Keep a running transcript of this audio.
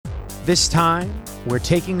This time, we're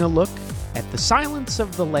taking a look at the Silence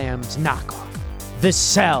of the Lambs knockoff, The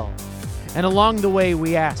Cell. And along the way,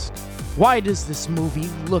 we ask, why does this movie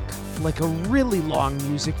look like a really long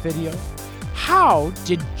music video? How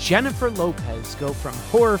did Jennifer Lopez go from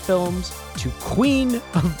horror films to queen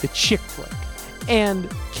of the chick flick?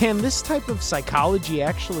 And can this type of psychology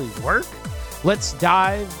actually work? Let's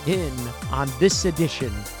dive in on this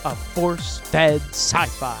edition of Force-Fed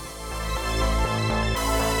Sci-Fi.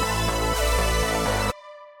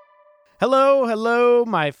 Hello,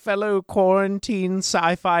 my fellow quarantine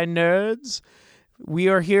sci-fi nerds. We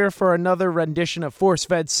are here for another rendition of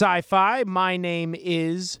Force-Fed Sci-Fi. My name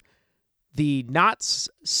is the not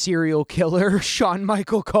serial killer, Sean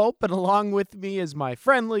Michael Culp, and along with me is my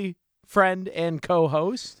friendly friend and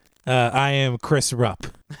co-host. I am Chris Rupp.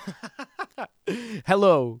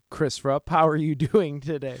 Hello, Chris Rupp. How are you doing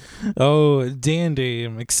today? Oh, dandy.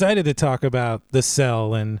 I'm excited to talk about The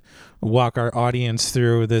Cell and walk our audience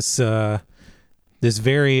through this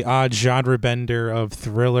very odd genre bender of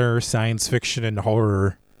thriller, science fiction, and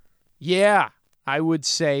horror. Yeah, I would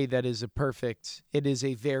say it is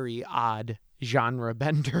a very odd genre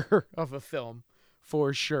bender of a film,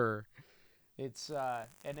 for sure. It's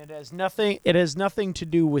and it has nothing to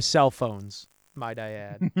do with cell phones, might I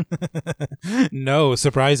add. No,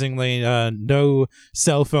 surprisingly, no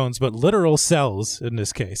cell phones, but literal cells in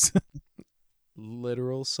this case.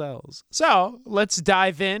 Literal cells. So let's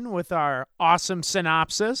dive in with our awesome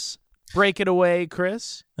synopsis. Break it away,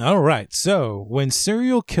 Chris. All right. So when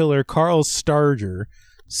serial killer Carl Stargher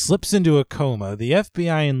slips into a coma, the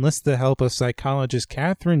FBI enlists the help of psychologist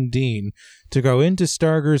Catherine Dean to go into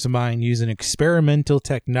Stargher's mind using experimental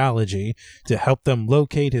technology to help them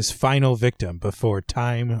locate his final victim before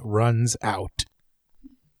time runs out.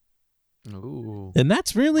 Ooh. And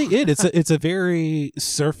that's really it. It's a very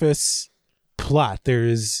surface plot.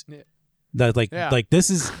 There's that like this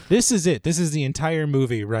is it. This is the entire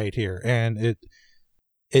movie right here, and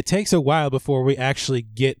it takes a while before we actually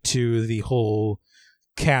get to the whole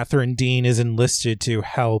Catherine Dean is enlisted to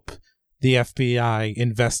help the FBI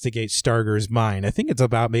investigate Stargher's mind. I think it's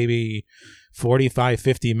about maybe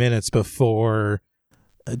 45-50 minutes before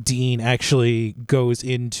Dean actually goes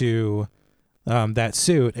into that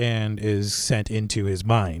suit and is sent into his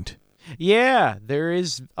mind. Yeah, there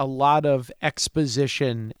is a lot of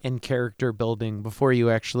exposition and character building before you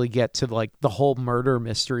actually get to like the whole murder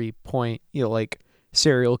mystery point. You know, like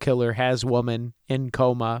serial killer has woman in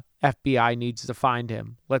coma. FBI needs to find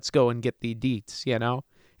him. Let's go and get the deets, you know?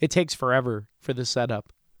 It takes forever for the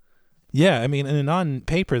setup. Yeah, I mean, and on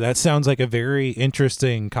paper, that sounds like a very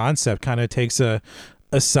interesting concept. Kind of takes a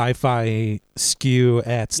sci-fi skew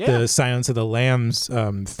at the Silence of the Lambs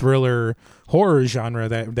thriller horror genre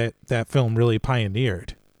that film really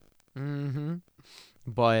pioneered. Mm-hmm.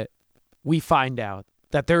 But we find out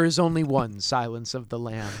that there is only one Silence of the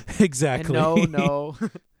Lamb. Exactly. And no.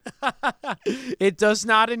 It does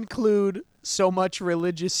not include so much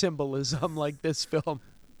religious symbolism like this film.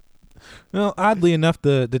 Well, oddly enough,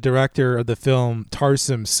 the director of the film,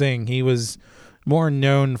 Tarsem Singh, he was more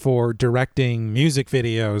known for directing music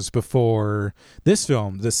videos before this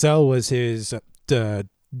film. The Cell was his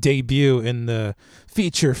debut in the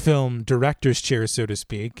feature film director's chair, so to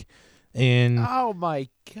speak. And oh my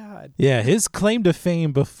God. Yeah, his claim to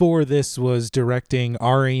fame before this was directing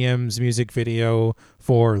R.E.M's music video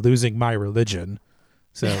for Losing My Religion.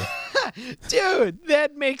 So dude,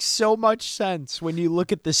 that makes so much sense when you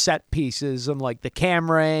look at the set pieces and like the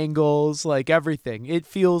camera angles, like everything. It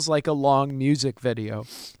feels like a long music video.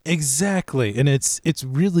 Exactly. And it's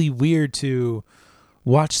really weird to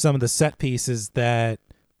watch some of the set pieces that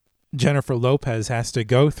Jennifer Lopez has to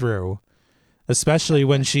go through, especially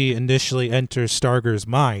when she initially enters Stargher's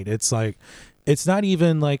mind. It's like, it's not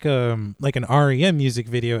even like an R.E.M. music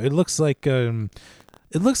video. It looks like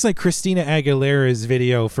Christina Aguilera's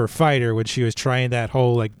video for Fighter when she was trying that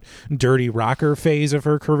whole like dirty rocker phase of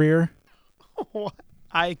her career.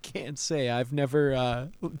 I can't say. I've never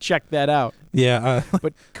checked that out. Yeah,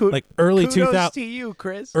 but like early 2000s to you,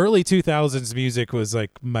 Chris. Early 2000s music was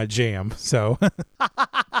like my jam. So.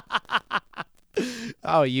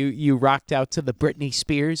 Oh, you rocked out to the Britney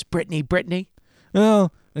Spears, Britney.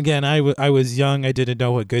 Well, again, I was young. I didn't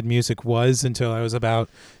know what good music was until I was about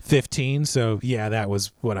 15. So yeah, that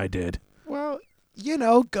was what I did. Well, you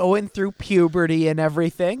know, going through puberty and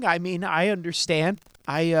everything. I mean, I understand.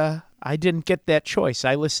 I didn't get that choice.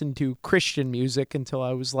 I listened to Christian music until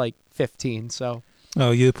I was like 15. So.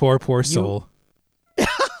 Oh, you poor soul.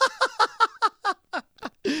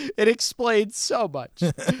 It explains so much.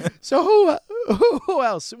 So Who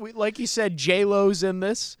else? Like you said, J-Lo's in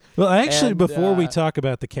this. Well, actually, before we talk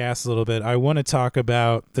about the cast a little bit, I want to talk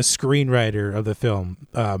about the screenwriter of the film,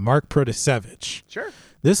 Mark Protosevich. Sure.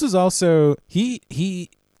 This was also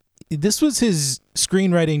this was his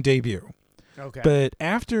screenwriting debut. Okay. But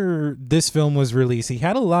after this film was released, he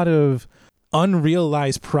had a lot of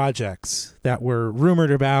unrealized projects that were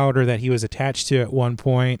rumored about or that he was attached to at one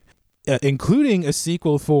point, including a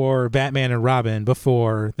sequel for Batman and Robin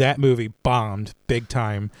before that movie bombed big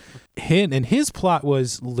time. And his plot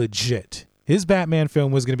was legit. His Batman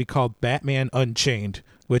film was going to be called Batman Unchained,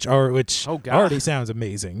 which already sounds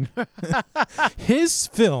amazing. His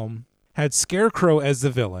film had Scarecrow as the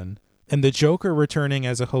villain and the Joker returning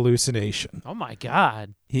as a hallucination. Oh my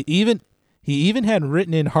God. He even had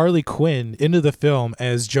written in Harley Quinn into the film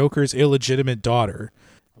as Joker's illegitimate daughter.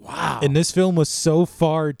 Wow. And this film was so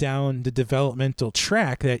far down the developmental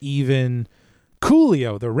track that even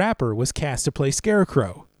Coolio, the rapper, was cast to play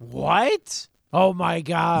Scarecrow. What? Oh my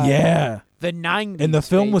God. Yeah. The 90s. And the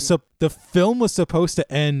film was supposed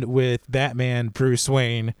to end with Batman, Bruce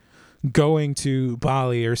Wayne, going to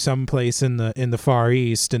Bali or someplace in the Far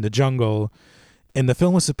East in the jungle, and the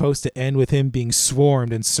film was supposed to end with him being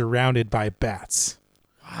swarmed and surrounded by bats.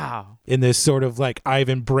 Wow. In this sort of like, I've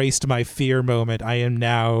embraced my fear moment. I am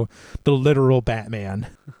now the literal Batman.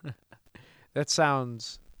 That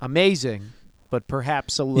sounds amazing, but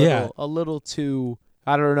perhaps a little too,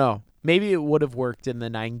 I don't know. Maybe it would have worked in the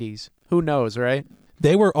 90s. Who knows, right?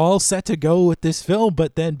 They were all set to go with this film,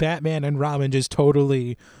 but then Batman and Robin just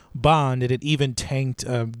totally bombed, and it even tanked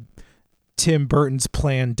Tim Burton's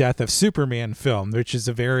planned Death of Superman film, which is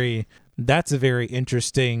a very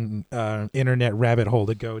interesting internet rabbit hole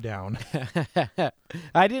to go down.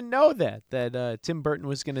 I didn't know that Tim Burton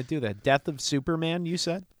was going to do that. Death of Superman, you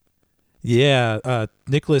said? Yeah,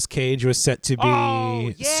 Nicolas Cage was set to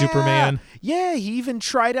be Superman. Yeah, he even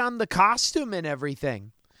tried on the costume and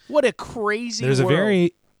everything. What a crazy world.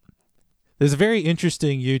 There's a very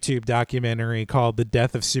interesting YouTube documentary called The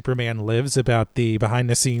Death of Superman Lives about the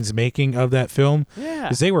behind-the-scenes making of that film. Yeah.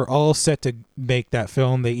 Because they were all set to make that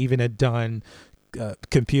film. They even had done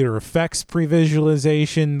computer effects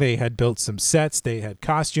pre-visualization. They had built some sets. They had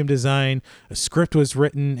costume design. A script was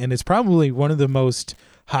written. And it's probably one of the most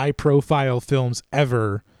high-profile films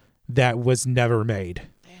ever that was never made.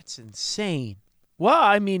 That's insane. Well,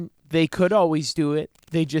 I mean, they could always do it.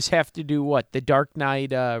 They just have to do what? The Dark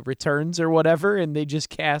Knight Returns or whatever, and they just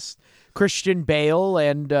cast Christian Bale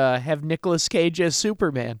and have Nicolas Cage as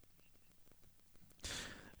Superman.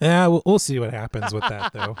 Yeah, we'll see what happens with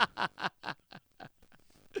that, though.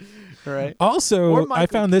 Right. Also, I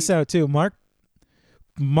found this out, too. Mark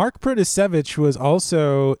Protosevich was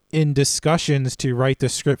also in discussions to write the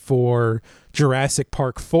script for Jurassic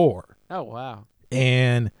Park 4. Oh, wow.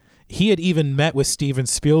 And he had even met with Steven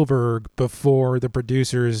Spielberg before the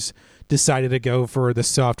producers decided to go for the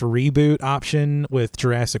soft reboot option with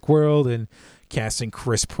Jurassic World and casting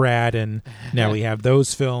Chris Pratt, and now we have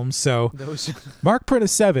those films. So Mark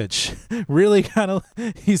Protosevich really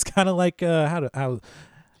he's kind of like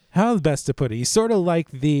how best to put it. He's sort of like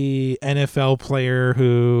the NFL player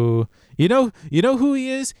who you know who he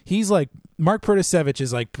is. He's like Mark Protosevich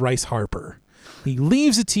is like Bryce Harper. He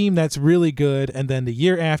leaves a team that's really good, and then the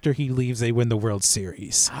year after he leaves, they win the World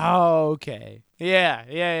Series. Oh, okay.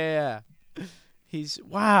 Yeah. He's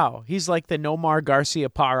like the Nomar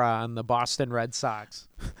Garciaparra on the Boston Red Sox.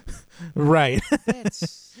 Right.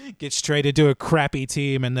 Gets traded to a crappy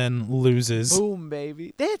team and then loses. Boom,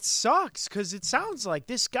 baby. That sucks, because it sounds like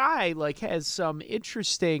this guy has some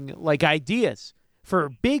interesting ideas for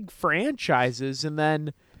big franchises, and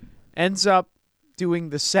then ends up doing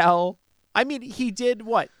The Cell. I mean, he did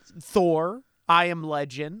what? Thor, I Am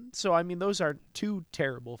Legend. So, I mean, those are two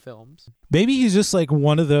terrible films. Maybe he's just like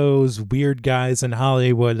one of those weird guys in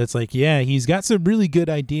Hollywood that's like, yeah, he's got some really good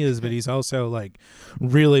ideas, but he's also like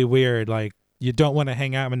really weird. Like, you don't want to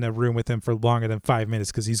hang out in the room with him for longer than 5 minutes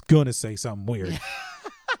because he's going to say something weird.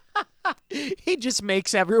 He just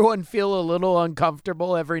makes everyone feel a little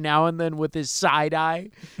uncomfortable every now and then with his side eye.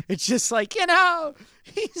 It's just like,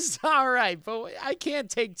 he's all right, but I can't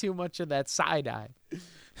take too much of that side eye.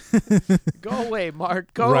 Go away,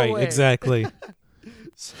 Mark. Go away. Right, exactly.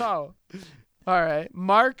 So, all right.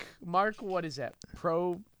 Mark, what is that?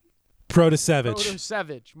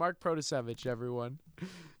 Protosevich. Mark Protosevich, everyone.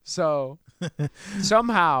 So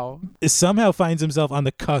somehow finds himself on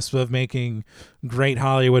the cusp of making great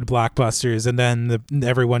Hollywood blockbusters, and then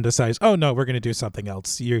everyone decides, oh no, we're going to do something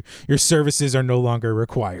else. Your services are no longer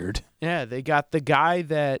required. Yeah, they got the guy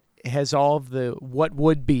that has all of the what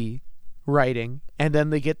would be writing, and then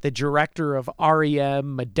they get the director of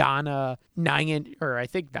R.E.M, Madonna, Nine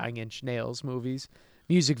Inch Nails movies,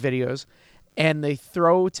 music videos, and they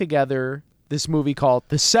throw together this movie called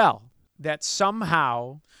The Cell that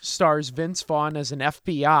somehow stars Vince Vaughn as an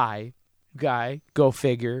FBI guy. Go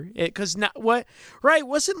figure.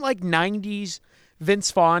 Wasn't like 90s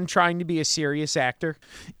Vince Vaughn trying to be a serious actor?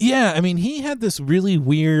 Yeah, I mean, he had this really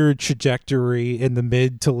weird trajectory in the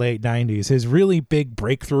mid to late 90s. His really big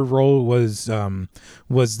breakthrough role was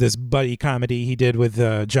this buddy comedy he did with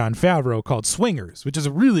Jon Favreau called Swingers, which is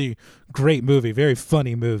a really great movie, very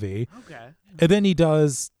funny movie. Okay. And then he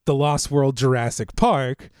does The Lost World Jurassic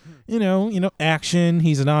Park, action.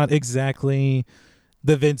 He's not exactly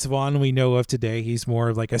the Vince Vaughn we know of today. He's more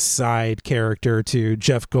of like a side character to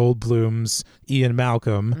Jeff Goldblum's Ian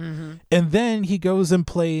Malcolm. Mm-hmm. And then he goes and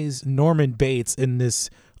plays Norman Bates in this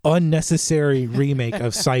unnecessary remake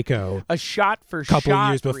of Psycho. A shot for couple shot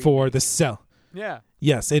years before remake. The Cell. Yeah.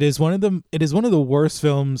 Yes, it is one of the worst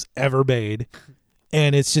films ever made.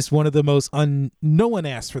 And it's just one of the most no one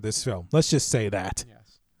asked for this film. Let's just say that.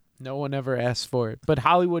 Yes. No one ever asked for it, but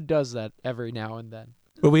Hollywood does that every now and then.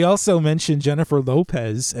 But we also mentioned Jennifer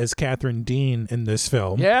Lopez as Catherine Dean in this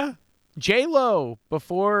film. Yeah. J-Lo,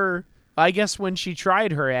 before, I guess when she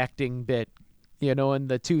tried her acting bit, in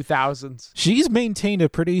the 2000s. She's maintained a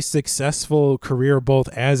pretty successful career both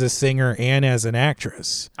as a singer and as an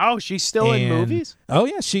actress. Oh, she's still in movies? Oh,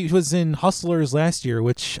 yeah. She was in Hustlers last year,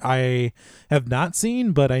 which I have not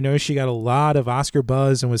seen, but I know she got a lot of Oscar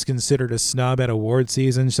buzz and was considered a snub at award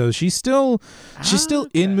season. So she's still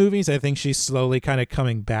in movies. I think she's slowly kind of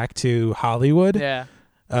coming back to Hollywood. Yeah.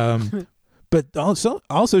 But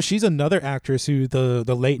also she's another actress who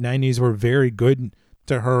the late 90s were very good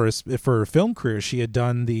to her for her film career. She had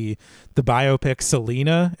done the biopic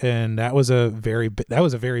Selena, and that was a very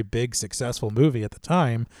big successful movie at the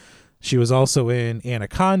time. She was also in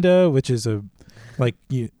Anaconda, which is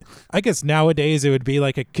I guess nowadays it would be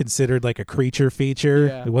considered like a creature feature.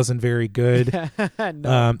 Yeah. It wasn't very good.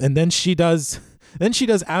 No. And then she does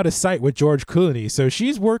Out of Sight with George Clooney. So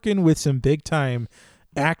she's working with some big time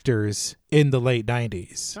actors in the late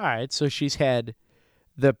 90s. All right, so she's had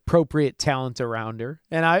the appropriate talent around her,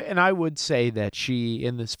 and I would say that she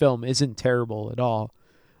in this film isn't terrible at all.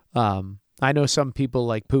 I know some people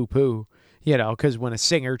like poo-poo, because when a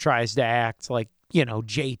singer tries to act like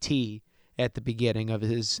JT at the beginning of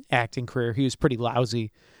his acting career, he was pretty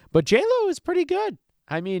lousy, but J-Lo is pretty good.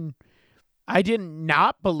 I mean, I did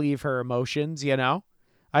not believe her emotions.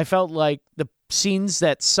 I felt like the scenes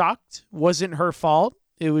that sucked wasn't her fault.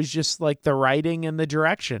 It was just like the writing and the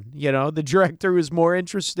direction. The director was more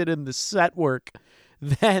interested in the set work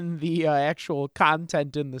than the actual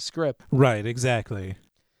content in the script. Right, exactly.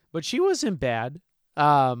 But she wasn't bad.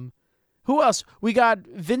 Who else? We got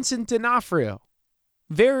Vincent D'Onofrio.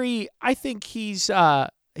 I think he's,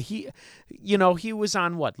 he was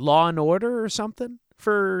on what, Law and Order or something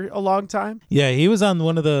for a long time? Yeah, he was on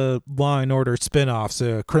one of the Law and Order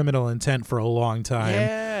spinoffs, Criminal Intent, for a long time.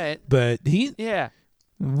 Yeah. But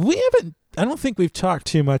I don't think we've talked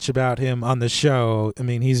too much about him on the show. I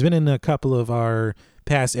mean, he's been in a couple of our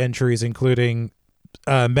past entries, including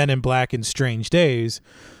Men in Black and Strange Days,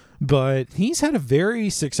 but he's had a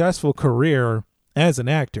very successful career as an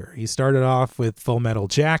actor. He started off with Full Metal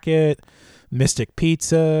Jacket, Mystic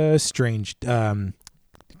Pizza,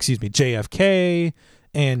 JFK,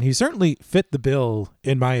 and he certainly fit the bill,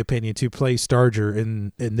 in my opinion, to play Stargher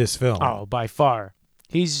in this film. Oh, by far.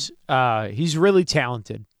 He's really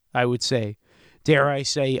talented, I would say. Dare I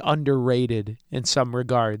say underrated in some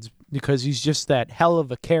regards, because he's just that hell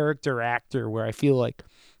of a character actor where I feel like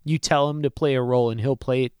you tell him to play a role and he'll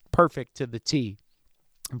play it perfect to the T.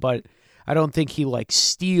 But I don't think he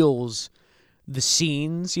steals the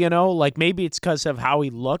scenes, maybe it's because of how he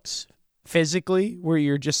looks physically, where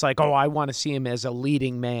you're just like, oh, I want to see him as a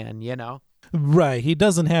leading man, Right. He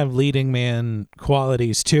doesn't have leading man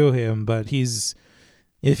qualities to him, but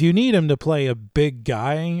if you need him to play a big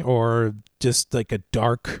guy or just like a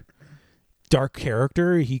dark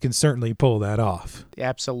character, he can certainly pull that off.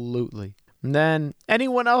 Absolutely. And then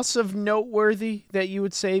anyone else of noteworthy that you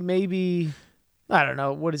would say maybe, I don't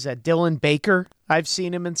know, what is that, Dylan Baker? I've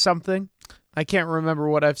seen him in something. I can't remember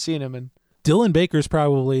what I've seen him in. Dylan Baker's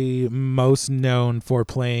probably most known for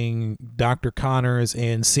playing Dr. Connors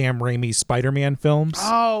in Sam Raimi's Spider-Man films.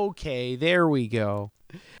 Okay, there we go.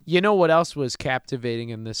 You know what else was captivating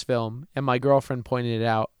in this film? And my girlfriend pointed it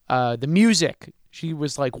out. The music. She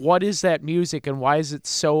was like, what is that music and why is it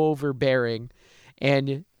so overbearing?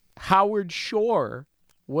 And Howard Shore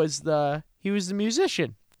was the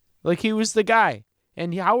musician. He was the guy.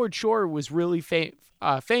 And Howard Shore was really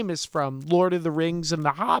famous from Lord of the Rings and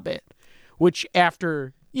The Hobbit, which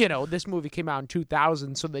after, this movie came out in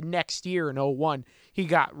 2000, so the next year in 2001, he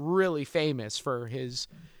got really famous for his,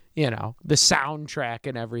 the soundtrack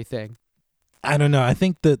and everything. I don't know. I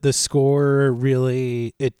think that the score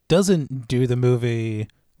really, it doesn't do the movie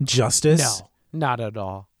justice. No, not at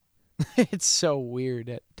all. It's so weird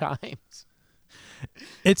at times.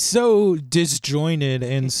 It's so disjointed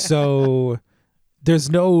and so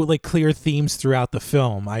there's no like clear themes throughout the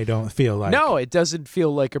film. I don't feel like. No, it doesn't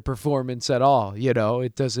feel like a performance at all.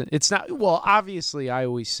 It doesn't. It's not. Well, obviously, I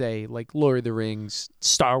always say like Lord of the Rings,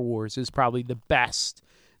 Star Wars is probably the best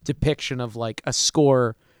depiction of like a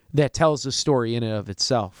score that tells a story in and of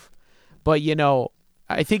itself. But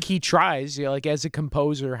I think he tries. Like as a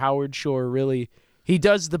composer, Howard Shore really he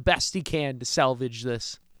does the best he can to salvage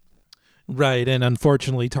this. Right, and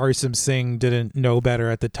unfortunately, Tarsem Singh didn't know better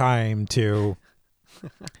at the time to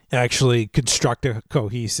actually construct a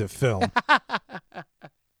cohesive film.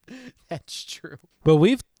 That's true. But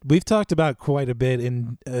we've talked about quite a bit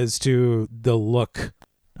as to the look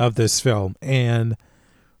of this film, and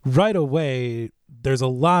right away, there's a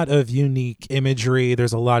lot of unique imagery.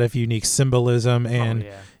 There's a lot of unique symbolism, and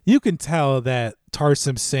you can tell that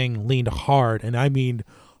Tarsem Singh leaned hard, and I mean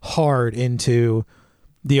hard, into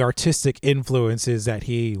the artistic influences that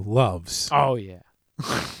he loves. Oh yeah.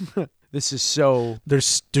 This is so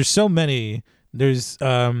there's so many. There's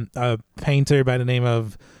a painter by the name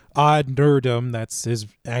of Odd Nedrum, that's his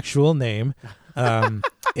actual name.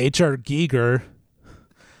 H.R. Giger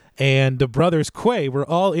and the brothers Quay were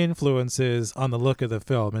all influences on the look of the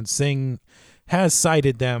film, and Singh has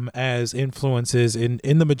cited them as influences in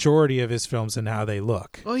the majority of his films and how they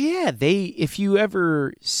look. Oh yeah, if you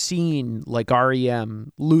ever seen like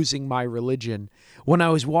R.E.M. Losing My Religion, when I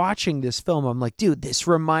was watching this film, I'm like, dude, this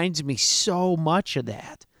reminds me so much of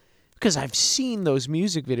that. Because I've seen those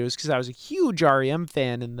music videos because I was a huge R.E.M.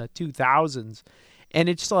 fan in the 2000s. And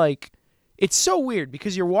it's like, it's so weird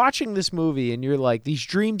because you're watching this movie and you're like, these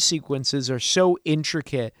dream sequences are so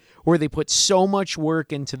intricate where they put so much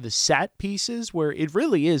work into the set pieces where it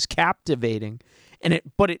really is captivating.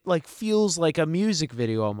 But it like feels like a music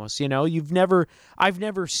video almost, I've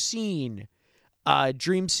never seen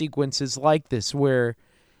dream sequences like this where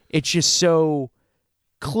it's just so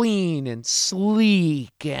clean and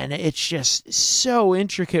sleek and it's just so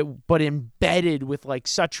intricate but embedded with like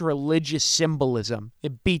such religious symbolism.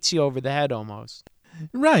 It beats you over the head almost.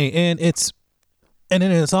 Right, and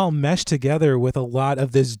then it's all meshed together with a lot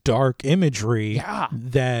of this dark imagery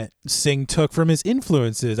that Singh took from his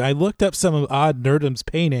influences. I looked up some of Odd Nedrum's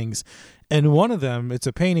paintings, and one of them, it's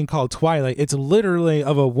a painting called Twilight. It's literally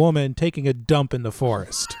of a woman taking a dump in the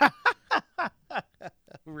forest.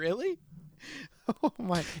 Really? Oh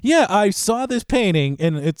my! Yeah, I saw this painting,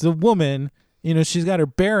 and it's a woman. She's got her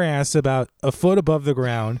bare ass about a foot above the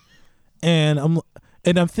ground, and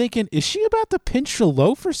I'm thinking, is she about to pinch a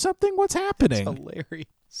loaf or something? What's happening? That's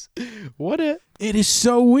hilarious. It is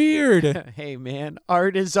so weird. Hey man,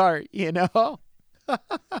 art is art,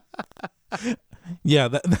 Yeah,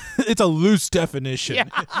 it's a loose definition.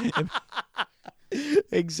 Yeah.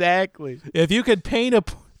 Exactly. If you could paint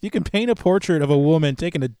a portrait of a woman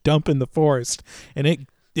taking a dump in the forest and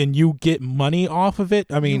you get money off of it,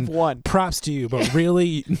 I mean, you've won. Props to you, but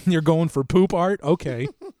really you're going for poop art? Okay.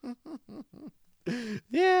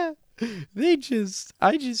 Yeah. I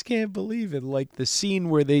just can't believe it. Like the scene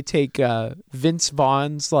where they take Vince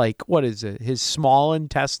Vaughn's, like, what is it, his small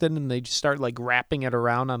intestine, and they just start like wrapping it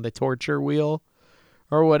around on the torture wheel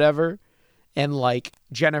or whatever. And like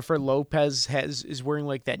Jennifer Lopez is wearing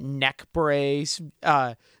like that neck brace.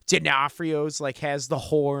 D'Onofrio's like has the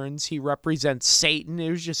horns. He represents Satan. It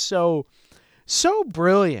was just so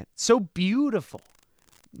brilliant, so beautiful,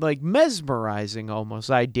 like mesmerizing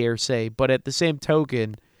almost, I dare say. But at the same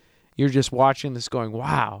token, you're just watching this going,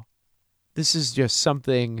 wow, this is just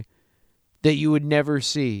something that you would never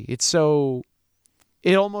see.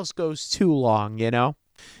 It almost goes too long,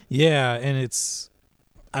 Yeah, and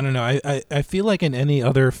I don't know. I feel like in any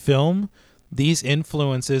other film, these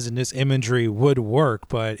influences and this imagery would work,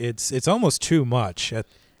 but it's almost too much at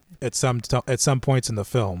some points in the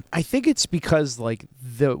film. I think it's because like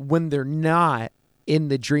when they're not in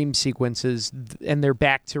the dream sequences and they're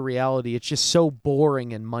back to reality, it's just so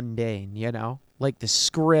boring and mundane. Like the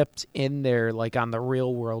script in there, like on the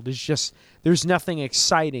real world, is just there's nothing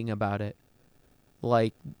exciting about it.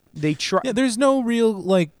 Like they try. Yeah, there's no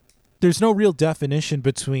real definition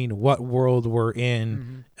between what world we're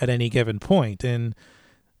in at any given point. And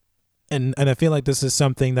I feel like this is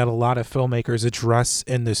something that a lot of filmmakers address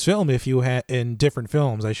in this film. In different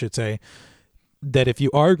films, I should say, that if you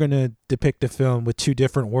are going to depict a film with two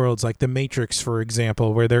different worlds, like The Matrix, for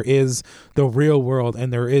example, where there is the real world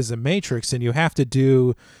and there is a Matrix, and you have to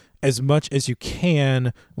do as much as you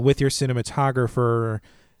can with your cinematographer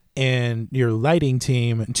and your lighting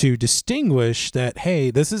team to distinguish that,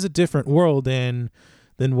 hey, this is a different world than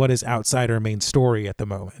what is outside our main story at the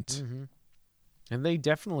moment. Mm-hmm. And they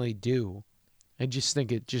definitely do. I just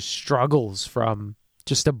think it just struggles from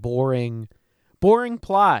just a boring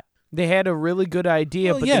plot. They had a really good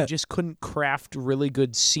idea, but they just couldn't craft really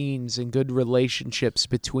good scenes and good relationships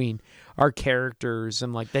between our characters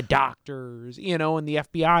and like the doctors, and the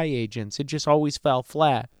FBI agents. It just always fell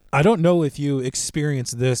flat. I don't know if you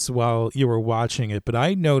experienced this while you were watching it, but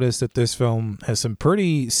I noticed that this film has some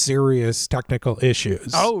pretty serious technical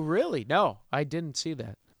issues. Oh, really? No, I didn't see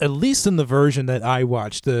that. At least in the version that I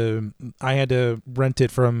watched, I had to rent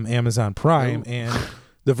it from Amazon Prime, and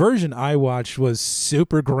the version I watched was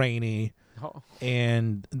super grainy,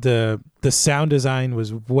 and the sound design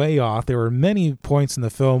was way off. There were many points in the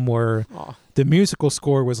film where the musical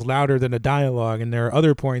score was louder than the dialogue, and there are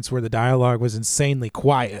other points where the dialogue was insanely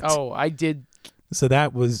quiet. Oh, I did. So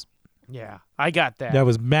that was... Yeah, I got that. That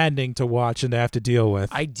was maddening to watch and to have to deal with.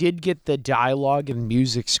 I did get the dialogue and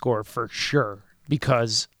music score for sure,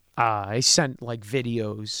 because I sent like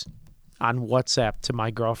videos on WhatsApp to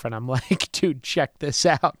my girlfriend. I'm like, dude, check this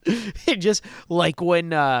out. It just like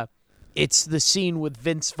when it's the scene with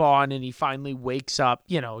Vince Vaughn and he finally wakes up,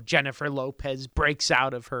 Jennifer Lopez breaks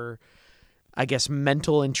out of her, I guess,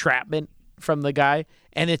 mental entrapment from the guy.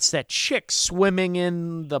 And it's that chick swimming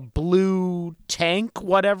in the blue tank,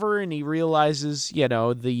 whatever. And he realizes,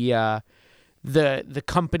 the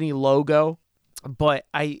company logo. But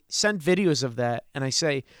I sent videos of that and I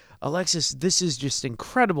say, Alexis, this is just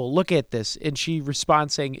incredible. Look at this. And she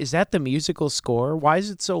responds saying, is that the musical score? Why is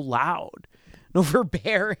it so loud and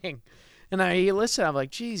overbearing? And I listen, I'm like,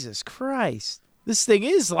 Jesus Christ, this thing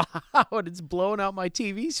is loud. It's blowing out my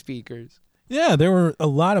TV speakers. Yeah, there were a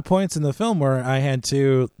lot of points in the film where I had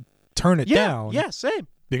to turn it down. Yeah, same.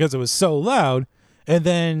 Because it was so loud. And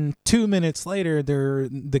then 2 minutes later,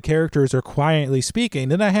 the characters are quietly speaking.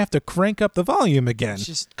 Then I have to crank up the volume again.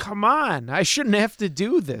 Just come on! I shouldn't have to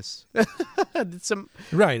do this.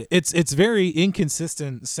 Right. It's very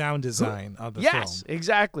inconsistent sound design of the film. Yes,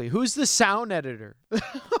 exactly. Who's the sound editor?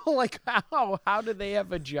 Like how do they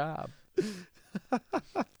have a job?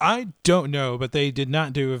 I don't know, but they did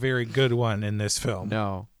not do a very good one in this film.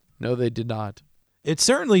 No, they did not. It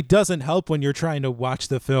certainly doesn't help when you're trying to watch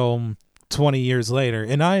the film 20 years later,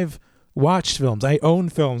 and I've watched films. I own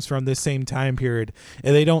films from this same time period,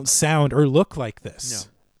 and they don't sound or look like this.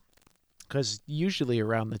 No, because usually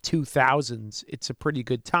around the 2000s, it's a pretty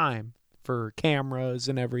good time for cameras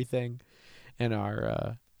and everything, in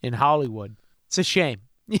Hollywood. It's a shame.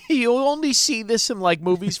 You'll only see this in like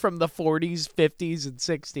movies from the 40s, 50s, and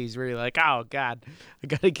 60s, where you're like, oh God, I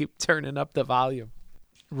gotta keep turning up the volume.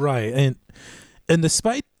 Right, and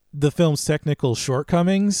despite the film's technical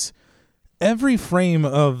shortcomings, every frame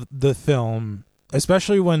of the film,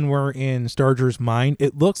 especially when we're in Stargher's mind,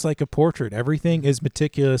 it looks like a portrait. Everything is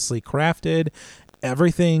meticulously crafted.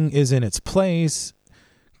 Everything is in its place.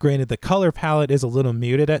 Granted, the color palette is a little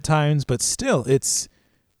muted at times, but still, it's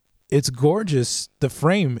gorgeous. The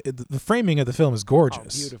framing of the film is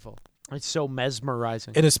gorgeous. Oh, beautiful. It's so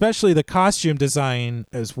mesmerizing. And especially the costume design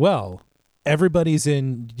as well. Everybody's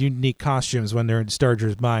in unique costumes when they're in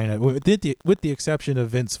Stargher's mind, with the exception of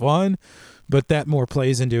Vince Vaughn, but that more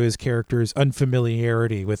plays into his character's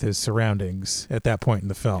unfamiliarity with his surroundings at that point in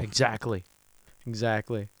the film. Exactly.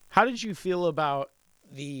 How did you feel about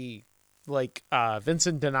the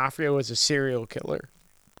Vincent D'Onofrio as a serial killer?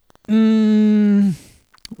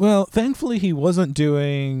 Well, thankfully he wasn't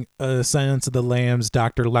doing a Silence of the Lambs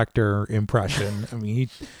Dr. Lecter impression. I mean,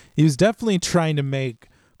 he was definitely trying to make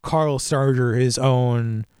Carl Stargher his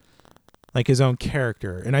own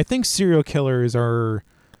character. And I think serial killers are,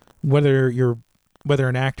 whether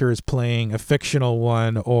an actor is playing a fictional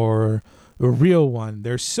one or a real one,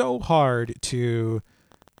 they're so hard to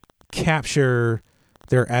capture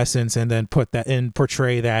their essence and then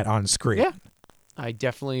portray that on screen. Yeah, I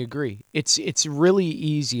definitely agree. It's really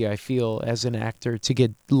easy, I feel, as an actor to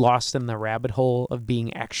get lost in the rabbit hole of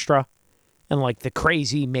being extra and like the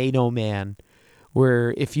crazy Mano Man,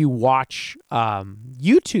 where if you watch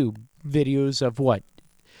YouTube videos of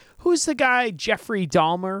who's the guy, Jeffrey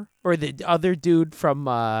Dahmer, or the other dude from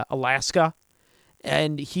Alaska,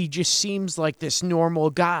 and he just seems like this normal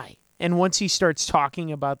guy. And once he starts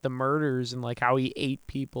talking about the murders and like how he ate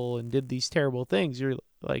people and did these terrible things, you're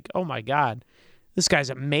like, oh my God, this guy's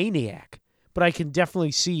a maniac. But I can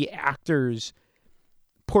definitely see actors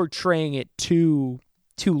portraying it too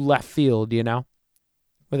left field, you know,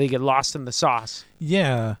 where they get lost in the sauce.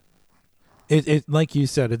 Yeah. It like you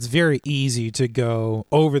said, it's very easy to go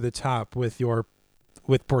over the top with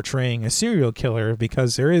portraying a serial killer,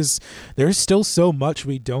 because there's still so much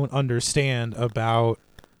we don't understand about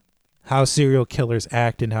how serial killers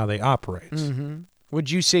act and how they operate. Mm-hmm. Would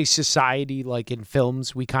you say society, like in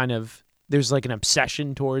films, there's like an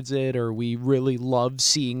obsession towards it, or we really love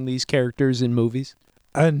seeing these characters in movies?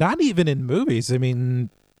 Not even in movies. I mean,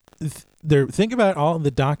 think about all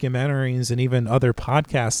the documentaries and even other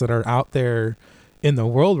podcasts that are out there in the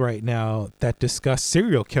world right now that discuss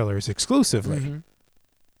serial killers exclusively. Mm-hmm.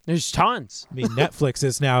 There's tons. I mean, Netflix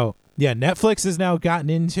has now gotten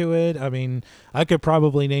into it. I mean, I could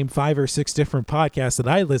probably name 5 or 6 different podcasts that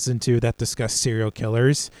I listen to that discuss serial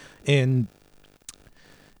killers. And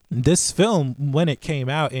this film, when it came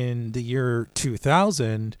out in the year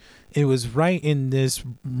 2000, it was right in this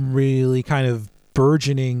really kind of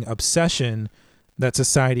burgeoning obsession that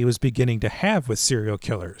society was beginning to have with serial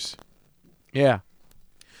killers. Yeah.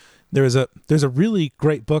 There's a really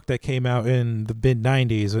great book that came out in the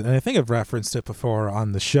mid-90s, and I think I've referenced it before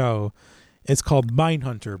on the show. It's called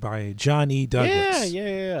Mindhunter by John E. Douglas.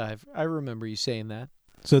 Yeah. I remember you saying that.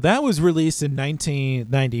 So that was released in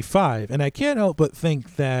 1995, and I can't help but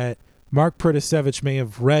think that Mark Protosevich may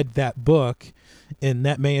have read that book, and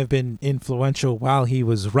that may have been influential while he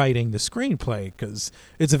was writing the screenplay, because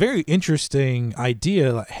it's a very interesting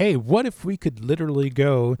idea. Like, hey, what if we could literally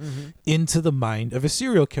go into the mind of a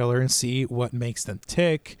serial killer and see what makes them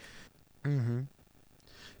tick? Mm-hmm.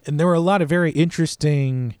 And there were a lot of very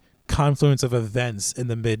interesting confluence of events in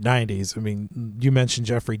the mid-90s. I mean, you mentioned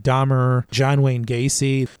Jeffrey Dahmer, John Wayne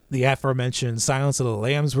Gacy, the aforementioned Silence of the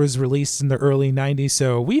Lambs was released in the early 90s.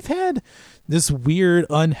 So we've had this weird,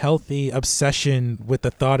 unhealthy obsession with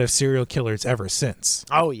the thought of serial killers ever since.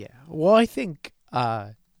 Oh, yeah. Well, I think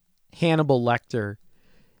Hannibal Lecter,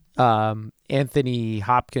 Anthony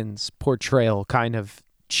Hopkins' portrayal kind of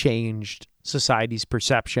changed society's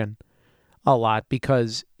perception a lot,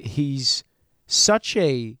 because he's such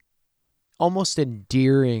a almost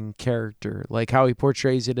endearing character, like how he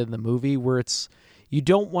portrays it in the movie, where it's, you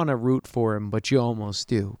don't want to root for him, but you almost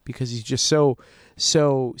do, because he's just so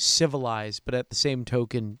civilized, but at the same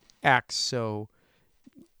token acts so,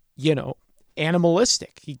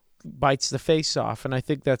 animalistic. He bites the face off, and I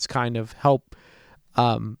think that's kind of help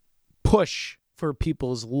push for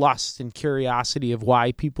people's lust and curiosity of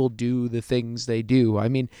why people do the things they do. I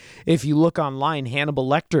mean, if you look online, Hannibal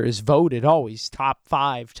Lecter is voted always top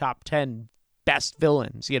 5, top 10 best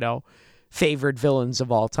villains, favorite villains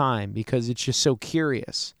of all time, because it's just so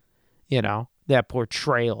curious, that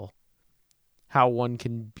portrayal, how one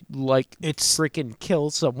can it's freaking kill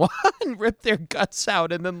someone, rip their guts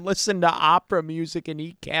out, and then listen to opera music and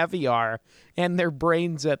eat caviar and their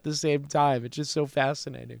brains at the same time. It's just so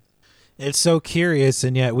fascinating. It's so curious,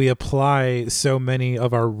 and yet we apply so many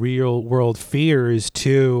of our real world fears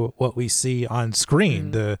to what we see on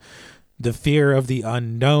screen. The fear of the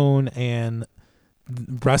unknown, and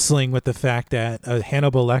wrestling with the fact that a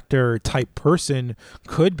Hannibal Lecter type person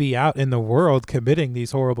could be out in the world committing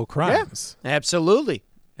these horrible crimes. Yeah, absolutely.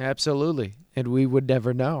 And we would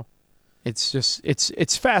never know. It's just,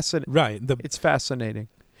 it's fascinating. Right. It's fascinating.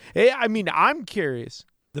 I mean, I'm curious.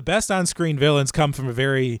 The best on-screen villains come from a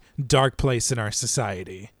very dark place in our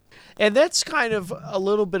society. And that's kind of a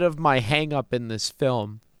little bit of my hang-up in this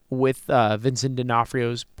film with Vincent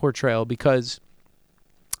D'Onofrio's portrayal, because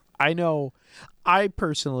I know I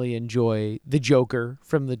personally enjoy the Joker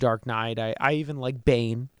from The Dark Knight. I even like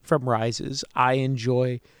Bane from Rises. I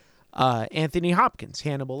enjoy Anthony Hopkins,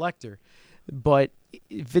 Hannibal Lecter. But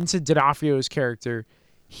Vincent D'Onofrio's character,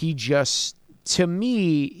 to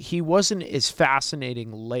me, he wasn't as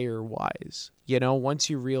fascinating layer-wise. Once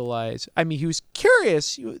you realize, he was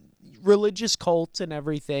curious. Religious cults and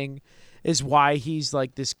everything is why he's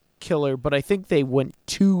like this killer, but I think they went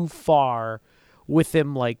too far with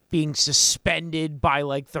him, like being suspended by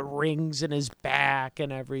like the rings in his back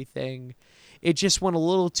and everything. It just went a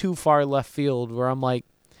little too far left field, where I'm like,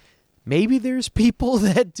 maybe there's people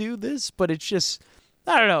that do this, but it's just,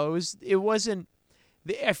 I don't know. It wasn't.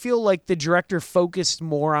 I feel like the director focused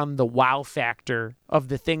more on the wow factor of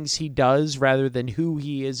the things he does rather than who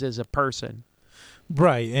he is as a person.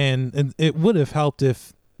 Right, and it would have helped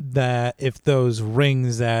if those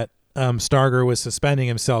rings that Stargher was suspending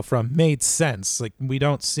himself from made sense. Like, we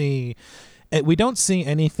don't see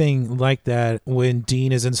anything like that when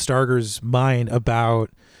Dean is in Stargher's mind about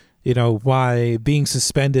why being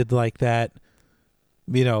suspended like that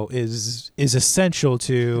is essential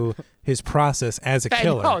to his process as a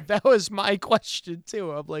killer. I know, that was my question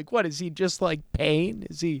too. I'm like, what is he just like pain?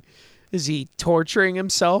 Is he torturing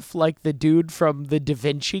himself like the dude from the Da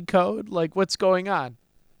Vinci Code? Like, what's going on?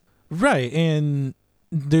 Right, and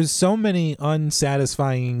there's so many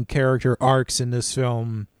unsatisfying character arcs in this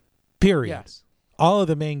film, period. Yes. All of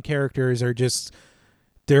the main characters are just,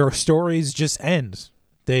 their stories just end.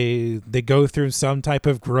 They go through some type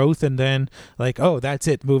of growth and then like, oh, that's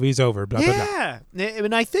it, movie's over, blah, blah, blah. Yeah,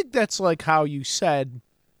 and I think that's like how you said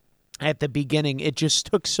at the beginning, it just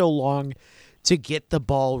took so long to get the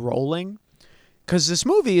ball rolling, because this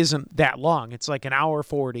movie isn't that long. It's like an hour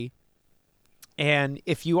 40. And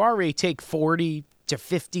if you already take 40 to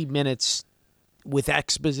 50 minutes with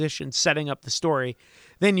exposition setting up the story,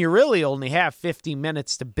 then you really only have 50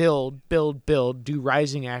 minutes to build, do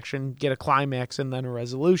rising action, get a climax, and then a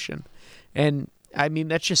resolution. And, I mean,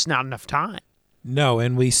 that's just not enough time. No,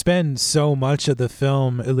 and we spend so much of the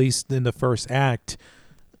film, at least in the first act,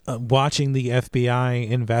 watching the FBI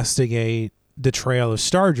investigate the trail of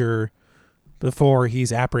Stargher before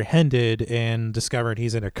he's apprehended and discovered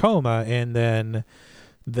he's in a coma, and then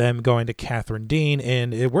them going to Catherine Dean,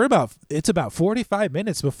 and it's about 45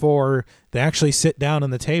 minutes before they actually sit down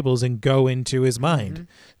on the tables and go into his mind. Mm-hmm.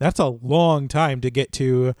 That's a long time to get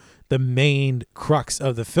to the main crux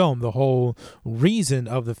of the film. The whole reason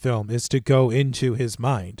of the film is to go into his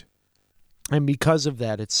mind. And because of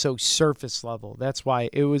that, it's so surface level. That's why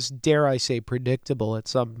it was, dare I say, predictable at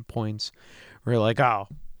some points. We're like, oh,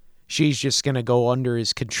 she's just going to go under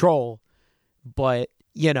his control. But,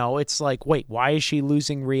 you know, it's like, wait, why is she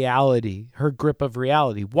losing reality, her grip of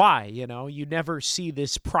reality? Why? You know, you never see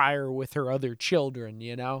this prior with her other children,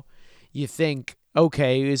 you know? You think,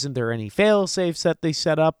 okay, isn't there any fail-safes that they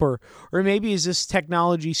set up? Or maybe is this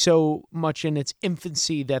technology so much in its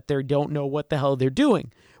infancy that they don't know what the hell they're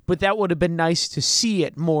doing? But that would have been nice to see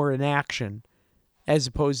it more in action as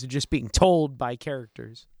opposed to just being told by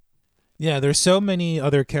characters. Yeah, there's so many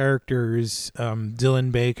other characters,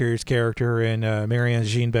 Dylan Baker's character and Marianne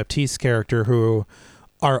Jean-Baptiste's character, who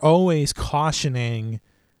are always cautioning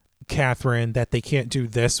Catherine that they can't do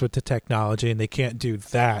this with the technology and they can't do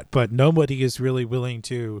that, but nobody is really willing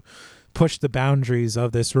to push the boundaries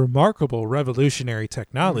of this remarkable revolutionary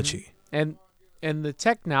technology. Mm-hmm. And the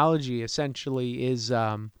technology essentially is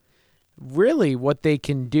really what they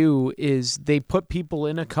can do is they put people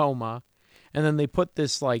in a coma and then they put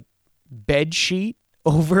this like bed sheet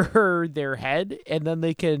over their head, and then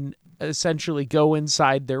they can essentially go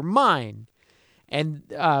inside their mind. And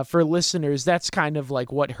for listeners, that's kind of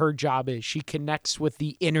like what her job is. She connects with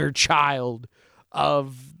the inner child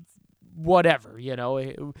of whatever, you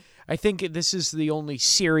know. I think this is the only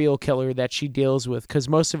serial killer that she deals with, because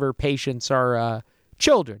most of her patients are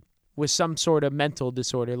children with some sort of mental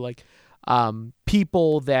disorder, like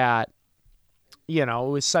people that, you know,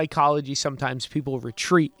 with psychology, sometimes people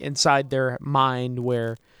retreat inside their mind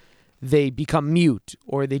where they become mute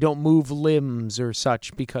or they don't move limbs or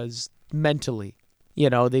such because mentally, you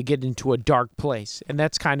know, they get into a dark place. And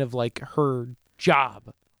that's kind of like her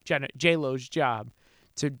job, J-Lo's job,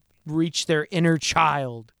 to reach their inner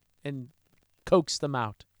child and coax them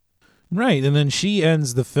out. Right, and then she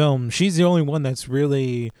ends the film. She's the only one that's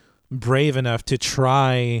really brave enough to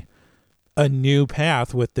try a new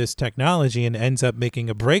path with this technology and ends up making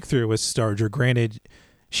a breakthrough with Stargher. Granted,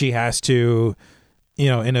 she has to, you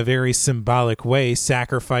know, in a very symbolic way,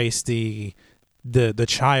 sacrifice the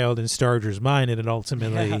child in Stargher's mind, and it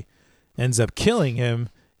ultimately ends up killing him.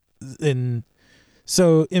 And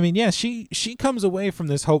so, I mean, yeah, she comes away from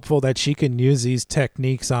this hopeful that she can use these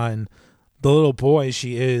techniques on the little boy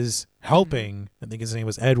she is helping. I think his name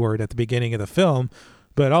was Edward at the beginning of the film.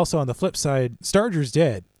 But also on the flip side, Stargher's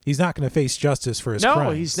dead. He's not going to face justice for his crimes. No,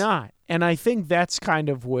 he's not. And I think that's kind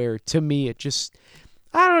of where, to me, it just,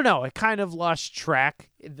 I don't know, it kind of lost track.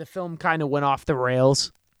 The film kind of went off the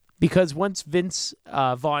rails. Because once Vince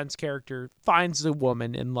Vaughn's character finds the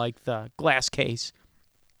woman in, like, the glass case,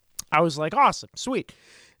 I was like, awesome, sweet.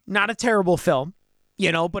 Not a terrible film,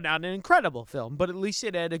 you know, but not an incredible film. But at least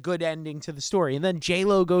it had a good ending to the story. And then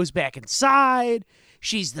J-Lo goes back inside.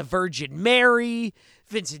 She's the Virgin Mary.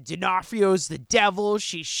 Vincent D'Onofrio's the devil.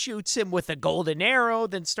 She shoots him with a golden arrow,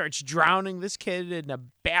 then starts drowning this kid in a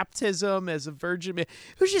baptism as a Virgin Mary.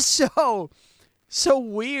 It was just so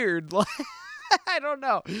weird. I don't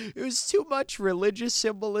know. It was too much religious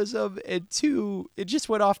symbolism and it just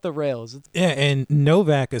went off the rails. Yeah, and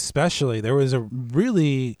Novak especially. There was a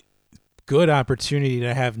really good opportunity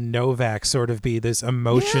to have Novak sort of be this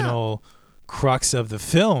emotional crux of the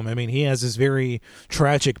film. I mean, he has this very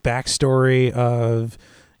tragic backstory of,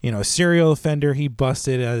 serial offender he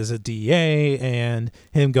busted as a DA, and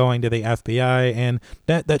him going to the FBI, and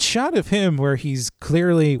that shot of him where he's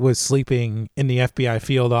clearly was sleeping in the FBI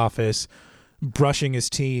field office, brushing his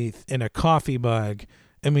teeth in a coffee mug.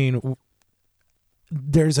 I mean,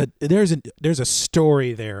 there's a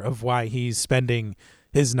story there of why he's spending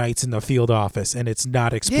his nights in the field office, and it's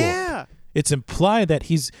not explored. Yeah. It's implied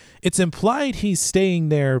he's staying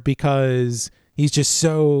there because he's just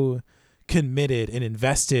so committed and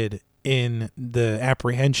invested in the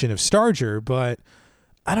apprehension of Stargher, but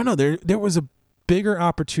I don't know, there was a bigger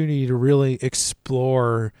opportunity to really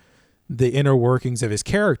explore the inner workings of his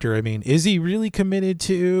character. I mean, is he really committed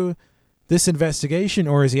to this investigation,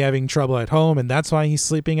 or is he having trouble at home and that's why he's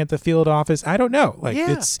sleeping at the field office? I don't know.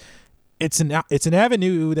 It's an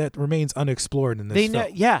avenue that remains unexplored in this film.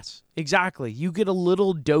 Yes, exactly. You get a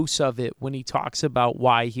little dose of it when he talks about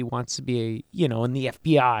why he wants to be in the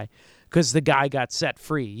FBI, because the guy got set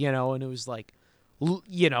free, and it was like,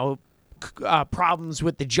 problems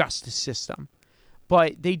with the justice system.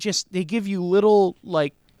 But they give you little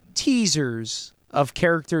like teasers of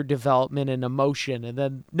character development and emotion, and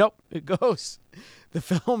then nope, it goes. The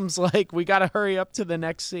film's like, we got to hurry up to the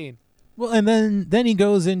next scene. Well, and then he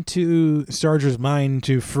goes into Stargher's mind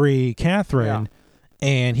to free Catherine,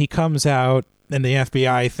 and he comes out, and the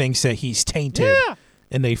FBI thinks that he's tainted,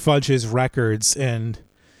 and they fudge his records,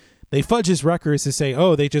 to say,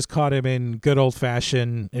 oh, they just caught him in good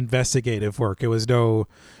old-fashioned investigative work.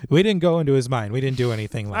 We didn't go into his mind. We didn't do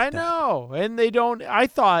anything like that. I know, and they don't. I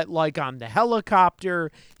thought, like, on the helicopter,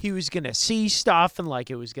 he was going to see stuff, and, like,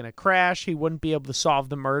 it was going to crash. He wouldn't be able to solve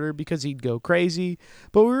the murder because he'd go crazy,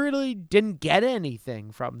 but we really didn't get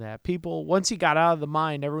anything from that. People, once he got out of the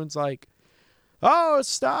mind, everyone's like, oh,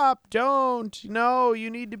 stop, don't, no, you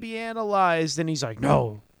need to be analyzed, and he's like,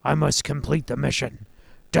 no, I must complete the mission.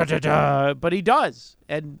 Da, da, da. But he does,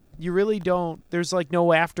 and you really don't. There's like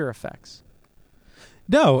no after effects.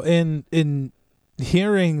 No, in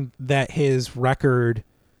hearing that his record,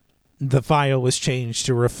 the file was changed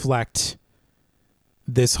to reflect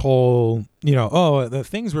this whole, the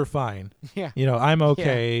things were fine. Yeah. I'm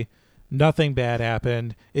okay. Yeah. Nothing bad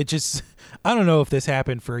happened. It just, I don't know if this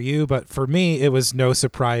happened for you, but for me, it was no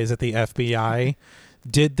surprise that the FBI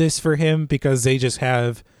did this for him, because they just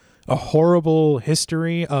have a horrible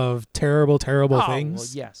history of terrible things.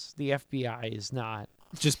 Well, yes, the FBI is not.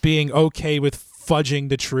 Just being okay with fudging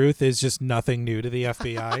the truth is just nothing new to the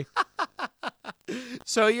FBI.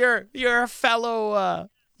 So you're a fellow, of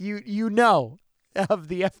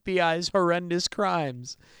the FBI's horrendous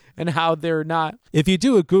crimes and how they're not. If you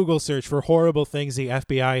do a Google search for horrible things the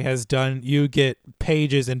FBI has done, you get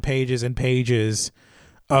pages and pages and pages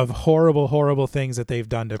of horrible things that they've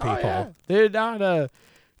done to people. Yeah. They're not a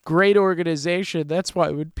great organization. That's why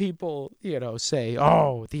when people, say,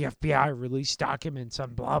 oh, the FBI released documents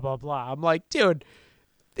on blah, blah, blah. I'm like, dude,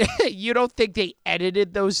 you don't think they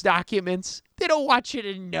edited those documents? They don't want you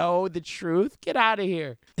to know the truth. Get out of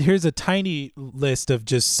here. Here's a tiny list of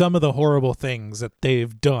just some of the horrible things that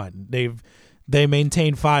they've done. They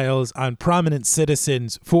maintain files on prominent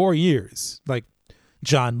citizens for years, like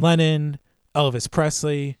John Lennon, Elvis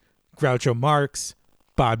Presley, Groucho Marx,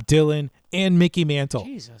 Bob Dylan, and Mickey Mantle.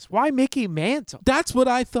 Jesus, why Mickey Mantle? That's what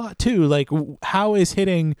I thought too. Like, how is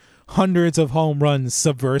hitting hundreds of home runs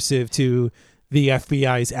subversive to the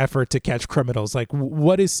FBI's effort to catch criminals? Like,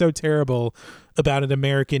 what is so terrible about an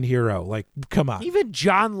American hero? Like, come on. Even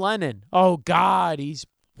John Lennon. Oh, God, he's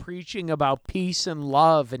preaching about peace and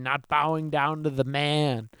love and not bowing down to the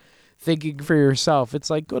man, thinking for yourself. It's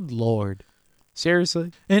like, good Lord.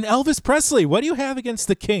 Seriously? And Elvis Presley, what do you have against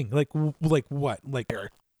the king? Like what? Like,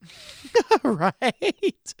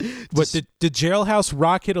 right? What, did Jailhouse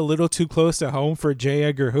Rock hit a little too close to home for J.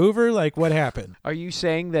 Edgar Hoover? Like, what happened? Are you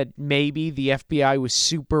saying that maybe the FBI was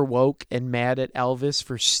super woke and mad at Elvis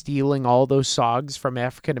for stealing all those songs from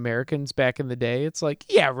African Americans back in the day? It's like,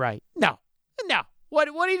 yeah, right. No.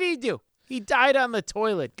 What did he do? He died on the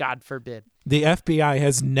toilet, God forbid. The FBI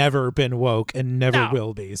has never been woke and never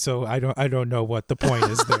will be. So I don't know what the point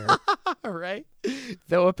is there. Right?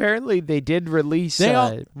 Though apparently they did release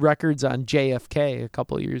records on JFK a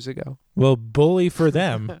couple of years ago. Well, bully for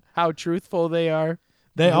them. How truthful they are.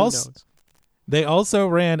 They also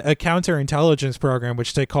ran a counterintelligence program,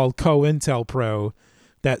 which they called COINTELPRO,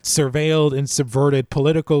 that surveilled and subverted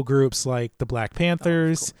political groups like the Black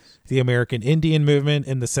Panthers, the American Indian Movement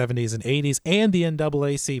in the 70s and 80s, and the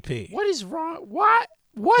NAACP. What is wrong? What?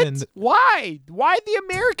 Why? Why the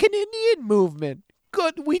American Indian Movement?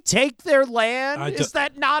 Could we take their land? Is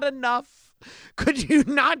that not enough? Could you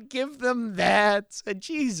not give them that?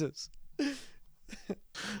 Jesus.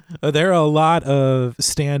 There are a lot of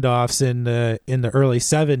standoffs in the early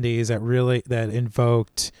 70s that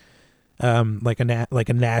invoked like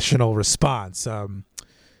a national response.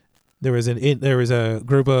 There was a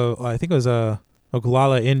group of, I think it was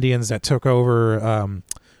Oglala Indians that took over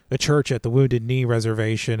a church at the Wounded Knee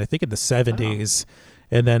Reservation, I think in the 70s.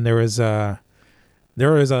 And then there was a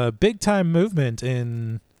big time movement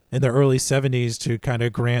in the early 70s to kind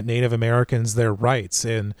of grant Native Americans their rights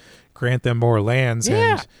and grant them more lands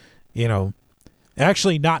and,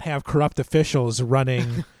 actually not have corrupt officials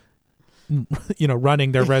running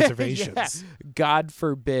running their reservations. Yeah. God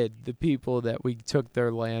forbid the people that we took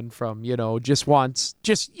their land from, just wants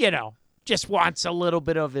a little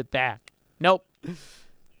bit of it back. Nope.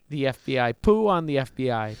 The FBI. Poo on the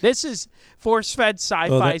FBI. This is force-fed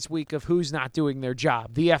sci-fi's week of who's not doing their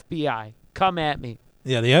job. The FBI. Come at me.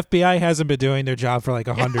 Yeah, the FBI hasn't been doing their job for like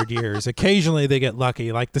 100 years. Occasionally they get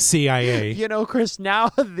lucky, like the CIA. Chris, now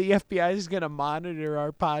the FBI is going to monitor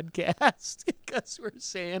our podcast because we're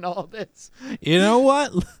saying all this. You know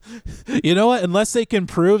what? Unless they can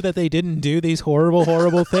prove that they didn't do these horrible,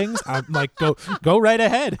 horrible things, I'm like, go right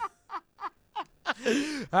ahead.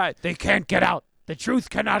 All right, they can't get out. The truth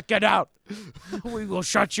cannot get out. We will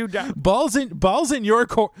shut you down. Balls in your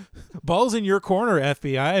corner,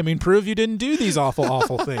 FBI. I mean, prove you didn't do these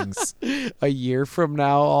awful things. A year from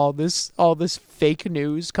now, all this fake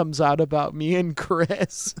news comes out about me and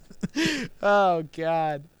Chris. Oh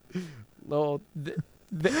God.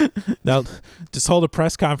 Now, just hold a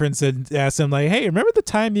press conference and ask them, like, hey, remember the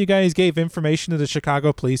time you guys gave information to the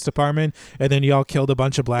Chicago Police Department and then y'all killed a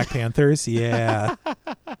bunch of Black Panthers? Yeah.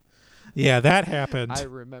 Yeah, that happened. I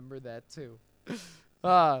remember that too.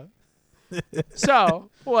 So,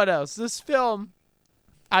 what else? This film,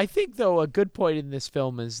 I think, though, a good point in this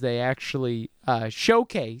film is they actually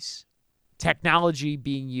showcase technology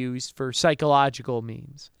being used for psychological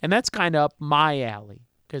means. And that's kind of up my alley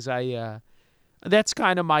because that's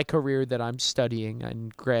kind of my career that I'm studying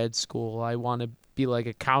in grad school. I want to be like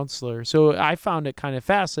a counselor. So I found it kind of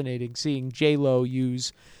fascinating seeing J-Lo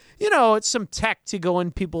use it's some tech to go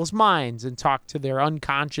in people's minds and talk to their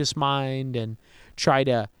unconscious mind and try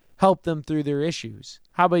to help them through their issues.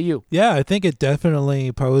 How about you? Yeah, I think it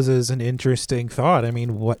definitely poses an interesting thought. I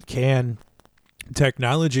mean, what can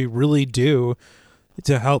technology really do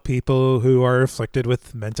to help people who are afflicted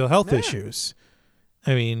with mental health issues?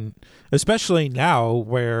 I mean, especially now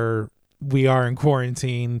where we are in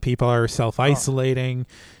quarantine, people are self-isolating.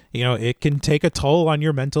 It can take a toll on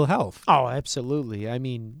your mental health. Oh, absolutely. I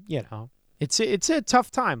mean, it's a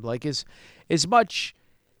tough time. Like as much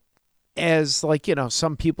as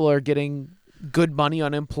some people are getting good money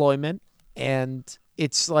unemployment, and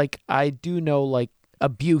it's like I do know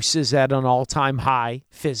abuse is at an all-time high,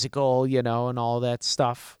 physical, and all that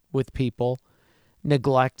stuff with people,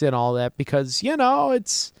 neglect and all that because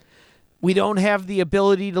we don't have the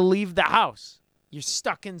ability to leave the house. You're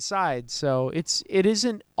stuck inside, so it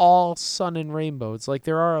isn't all sun and rainbow. It's like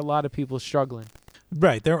there are a lot of people struggling.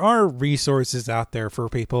 Right, there are resources out there for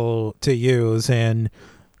people to use, and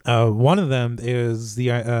one of them is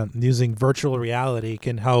using virtual reality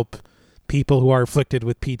can help people who are afflicted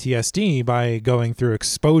with PTSD by going through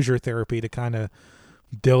exposure therapy to kind of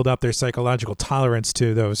build up their psychological tolerance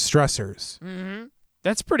to those stressors. Mm-hmm.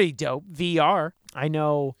 That's pretty dope. VR, I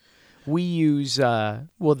know. We use the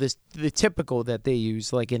typical that they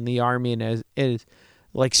use in the Army and is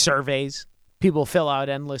surveys. People fill out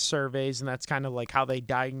endless surveys, and that's kind of how they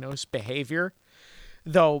diagnose behavior.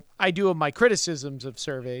 Though I do have my criticisms of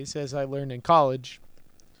surveys, as I learned in college.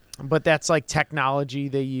 But that's technology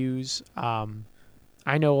they use.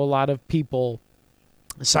 I know a lot of people,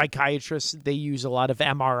 psychiatrists, they use a lot of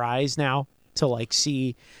MRIs now to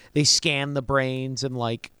see. They scan the brains and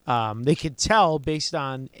they could tell based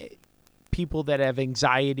on people that have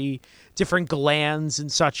anxiety, different glands and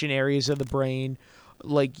such in areas of the brain,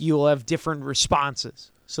 you'll have different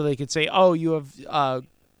responses. So they could say, oh, you have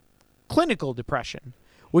clinical depression,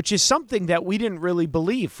 which is something that we didn't really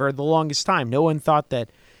believe for the longest time. No one thought that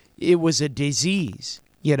it was a disease,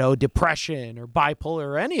 depression or bipolar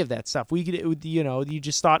or any of that stuff. You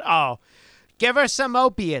just thought, oh, give her some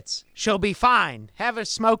opiates. She'll be fine. Have her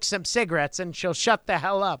smoke some cigarettes and she'll shut the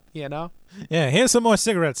hell up, Yeah, here's some more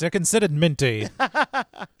cigarettes. They're considered minty.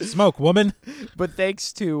 Smoke, woman. But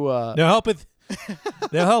thanks to... They'll help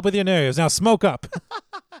with your nerves. Now smoke up.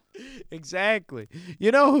 Exactly.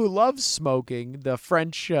 You know who loves smoking? The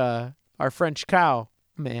French, our French cow,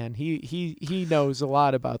 man. He knows a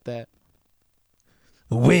lot about that.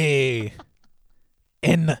 Oui.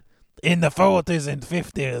 In in the 40s and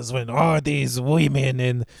 50s, when all these women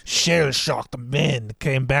and shell-shocked men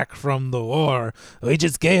came back from the war, we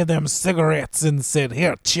just gave them cigarettes and said,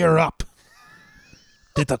 here, cheer up.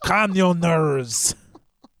 To calm your nerves.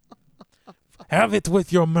 Have it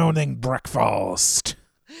with your morning breakfast.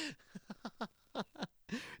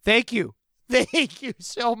 Thank you. Thank you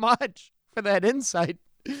so much for that insight.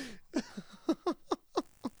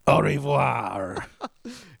 Au revoir.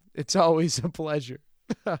 It's always a pleasure.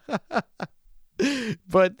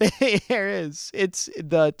 But there is. It's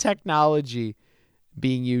the technology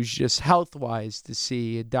being used just health-wise to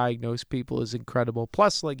see and diagnose people is incredible.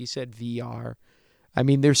 Plus, like you said, VR. I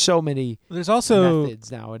mean, there's so many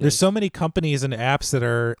methods nowadays. There's so many companies and apps that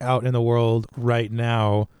are out in the world right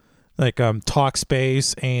now, like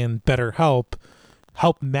Talkspace and BetterHelp,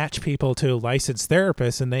 help match people to licensed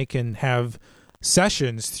therapists, and they can have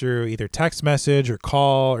sessions through either text message or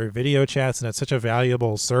call or video chats, and it's such a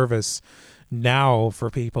valuable service now for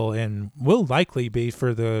people, and will likely be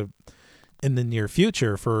in the near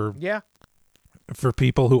future for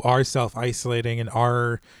people who are self-isolating and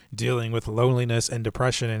are dealing with loneliness and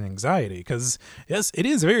depression and anxiety. Because yes, it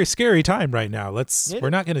is a very scary time right now. We're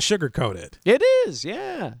not going to sugarcoat it. It is,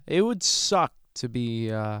 yeah. It would suck to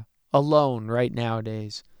be alone right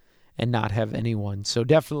nowadays and not have anyone. So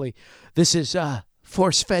definitely, this is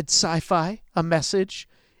force-fed sci-fi, a message.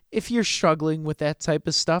 If you're struggling with that type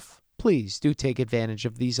of stuff, please do take advantage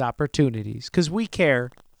of these opportunities, because we care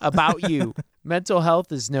about you. Mental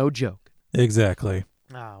health is no joke. Exactly.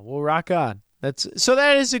 We'll rock on. So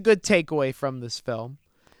that is a good takeaway from this film.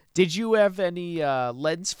 Did you have any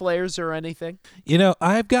lens flares or anything?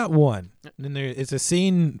 I've got one. And it's a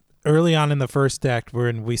scene early on in the first act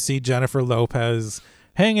where we see Jennifer Lopez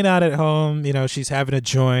hanging out at home. She's having a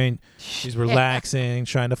joint. She's relaxing,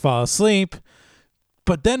 trying to fall asleep.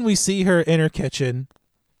 But then we see her in her kitchen.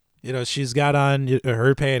 She's got on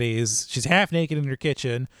her panties. She's half naked in her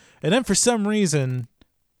kitchen. And then for some reason,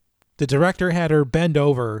 the director had her bend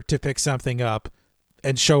over to pick something up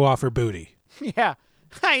and show off her booty. Yeah,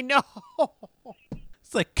 I know.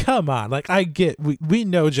 It's like, come on. Like, I get, we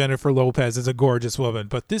know Jennifer Lopez is a gorgeous woman,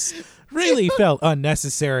 but this really felt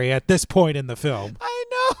unnecessary at this point in the film. I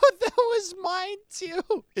know. That was mine, too.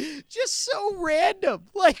 Just so random.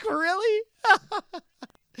 Like, really?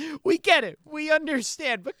 We get it. We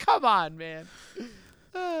understand. But come on, man.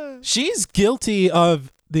 She's guilty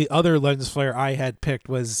of the other lens flare I had picked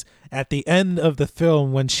was at the end of the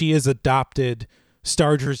film when she has adopted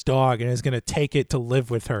Stargher's dog and is going to take it to live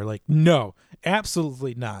with her. Like, no,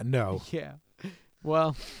 absolutely not. No. Yeah.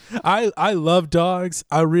 Well, I love dogs.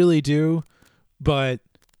 I really do. But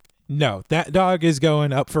no, that dog is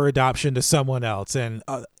going up for adoption to someone else. And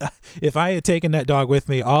if I had taken that dog with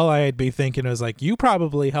me, all I'd be thinking was like, you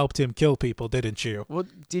probably helped him kill people, didn't you? Well,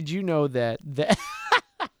 did you know that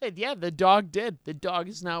yeah, the dog did. The dog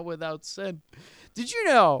is not without sin. Did you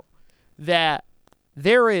know that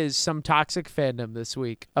there is some toxic fandom this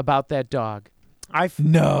week about that dog?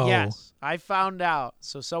 No. Yes, I found out.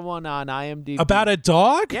 So someone on IMDb. About a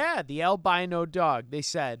dog? Yeah, the albino dog. They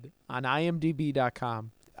said on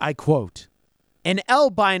imdb.com, I quote, an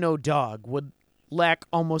albino dog would lack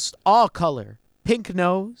almost all color, pink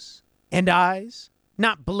nose and eyes,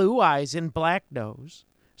 not blue eyes and black nose.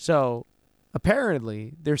 So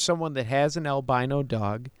apparently there's someone that has an albino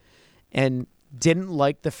dog and didn't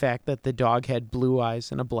like the fact that the dog had blue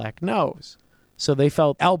eyes and a black nose. So they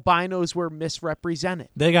felt albinos were misrepresented.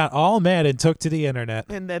 They got all mad and took to the internet.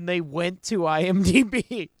 And then they went to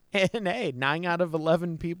IMDb. And hey, 9 out of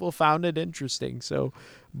 11 people found it interesting. So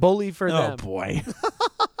bully for them. Oh, boy.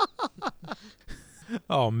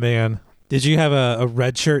 Oh, man. Did you have a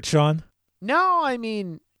red shirt, Sean? No, I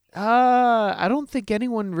mean, I don't think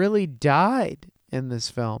anyone really died in this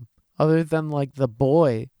film other than like the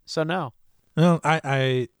boy. So no. Well,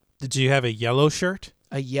 did you have a yellow shirt?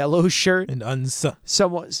 A yellow shirt?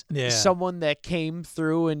 Someone that came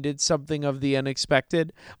through and did something of the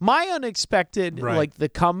unexpected. My unexpected, right. Like the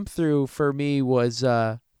come through for me was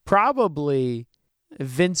probably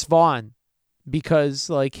Vince Vaughn, because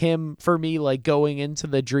like him, for me, like going into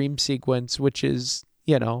the dream sequence, which is,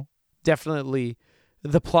 definitely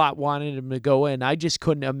the plot wanted him to go in. I just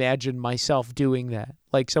couldn't imagine myself doing that.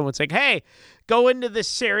 Like someone's like, hey, go into this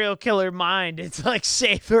serial killer mind. It's like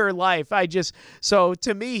save her life. So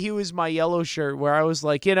to me, he was my yellow shirt where I was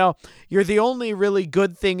like, you're the only really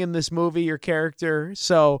good thing in this movie, your character.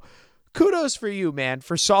 So kudos for you, man,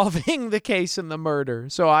 for solving the case and the murder.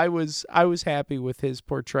 So I was happy with his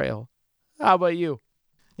portrayal. How about you?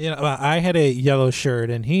 I had a yellow shirt,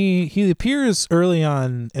 and he appears early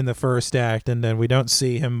on in the first act, and then we don't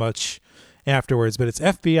see him much afterwards, but it's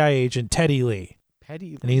FBI agent Teddy Lee.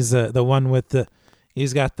 And he's the one with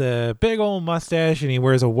he's got the big old mustache and he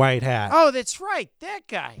wears a white hat. Oh, that's right. That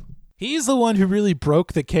guy. He's the one who really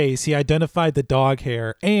broke the case. He identified the dog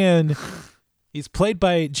hair, and he's played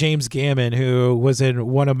by James Gammon, who was in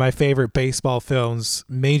one of my favorite baseball films,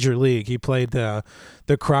 Major League. He played the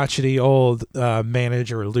crotchety old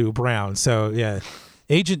manager, Lou Brown. So, yeah,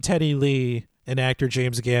 Agent Teddy Lee and actor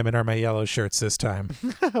James Gammon are my yellow shirts this time.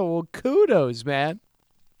 Well, kudos, man.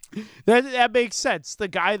 That makes sense. The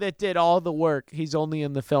guy that did all the work, he's only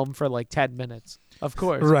in the film for like 10 minutes. Of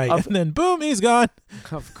course. Right. And then, boom, he's gone.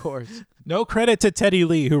 Of course. No credit to Teddy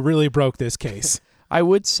Lee, who really broke this case. I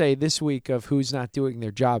would say this week of who's not doing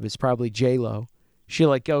their job is probably J-Lo. She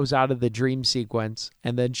like goes out of the dream sequence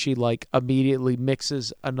and then she like immediately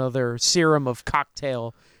mixes another serum of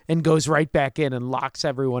cocktail and goes right back in and locks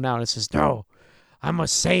everyone out and says, no, I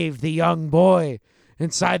must save the young boy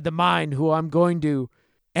inside the mind who I'm going to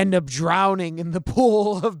end up drowning in the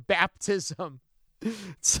pool of baptism.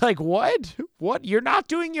 It's like, what? What? You're not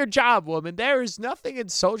doing your job, woman. There is nothing in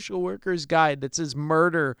Social Worker's Guide that says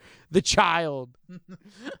murder the child.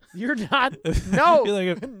 You're not. No.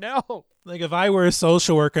 No. Like if I were a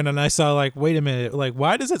social worker and I saw like, wait a minute, like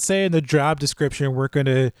why does it say in the job description we're going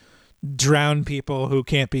to drown people who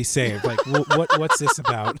can't be saved? Like what's this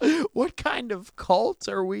about? What kind of cult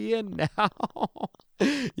are we in now?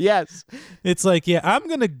 Yes. It's like, yeah, I'm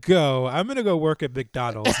going to go work at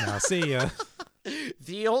McDonald's now. See ya.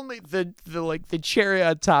 The cherry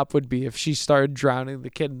on top would be if she started drowning the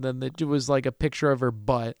kid and then it was like a picture of her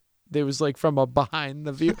butt. It was like from a behind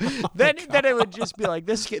the view. Then it would just be like,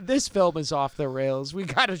 this film is off the rails. We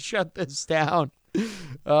got to shut this down.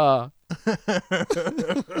 Oh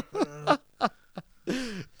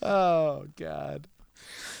God.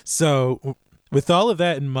 So with all of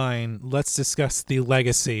that in mind, let's discuss the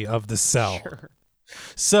legacy of The Cell. Sure.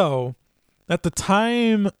 So at the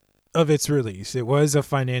time of its release, it was a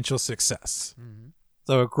financial success. Mm-hmm.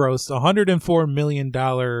 So it grossed $104 million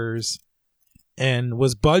and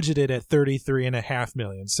was budgeted at $33.5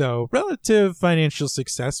 million. So relative financial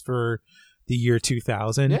success for the year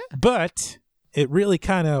 2000. Yeah. But it really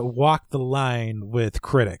kind of walked the line with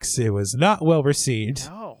critics. It was not well received.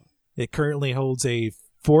 No. It currently holds a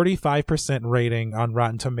 45% rating on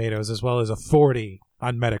Rotten Tomatoes as well as a 40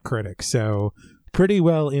 on Metacritic. So pretty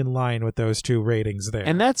well in line with those two ratings there.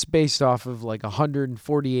 And that's based off of like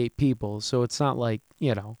 148 people. So it's not like,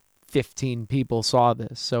 15 people saw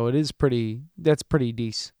this. So that's pretty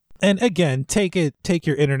decent. And again, take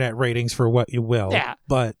your internet ratings for what you will. Yeah.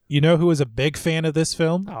 But you know who was a big fan of this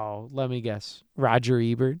film? Oh, let me guess. Roger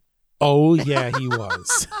Ebert. Oh, yeah, he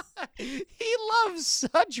was. He loves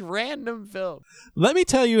such random films. Let me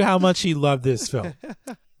tell you how much he loved this film.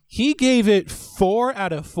 He gave it 4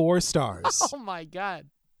 out of 4 stars. Oh, my God.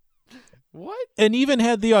 What? And even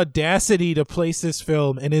had the audacity to place this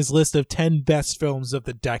film in his list of 10 best films of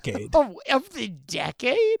the decade. Oh, of the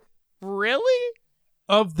decade? Really?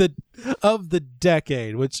 Of the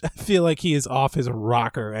decade, which I feel like he is off his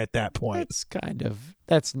rocker at that point.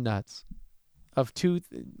 That's nuts.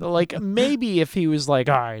 Maybe if he was like,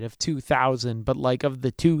 all right, of 2000, but like of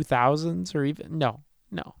the 2000s or even, no.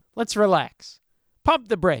 Let's relax. Pump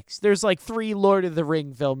the brakes. There's like 3 Lord of the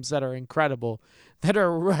Ring films that are incredible that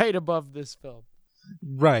are right above this film.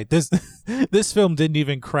 Right. This film didn't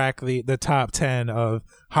even crack the top 10 of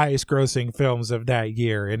highest grossing films of that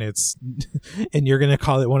year, and you're going to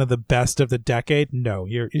call it one of the best of the decade? No,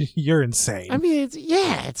 you're insane. I mean,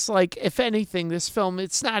 it's like, if anything, this film,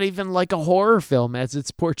 it's not even like a horror film as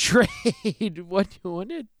it's portrayed. What?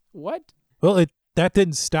 Well, that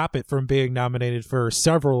didn't stop it from being nominated for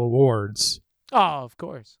several awards. Oh, of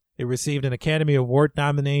course. It received an Academy Award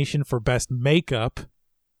nomination for Best Makeup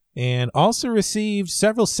and also received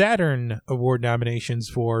several Saturn Award nominations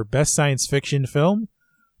for Best Science Fiction Film,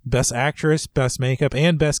 Best Actress, Best Makeup,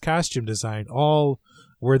 and Best Costume Design. All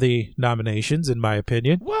worthy nominations, in my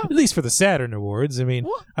opinion. What? At least for the Saturn Awards. I mean,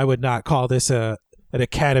 what? I would not call this an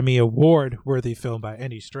Academy Award-worthy film by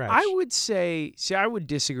any stretch. I would say, I would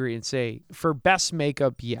disagree and say, for Best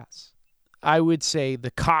Makeup, yes. I would say the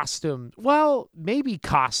costume, maybe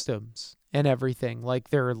costumes and everything, like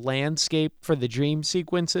their landscape for the dream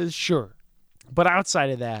sequences, sure. But outside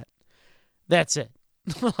of that, that's it.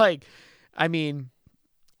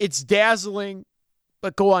 It's dazzling,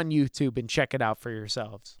 but go on YouTube and check it out for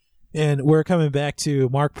yourselves. And we're coming back to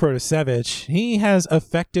Mark Protosevich. He has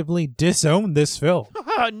effectively disowned this film.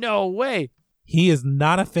 No way. He is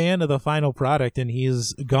not a fan of the final product, and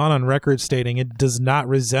he's gone on record stating it does not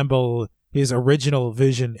resemble his original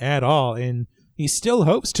vision at all, and he still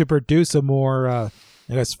hopes to produce a more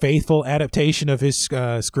And a faithful adaptation of his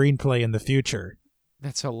screenplay in the future.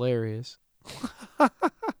 That's hilarious.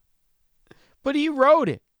 But he wrote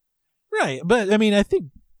it. Right. But I mean, I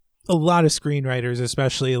think a lot of screenwriters,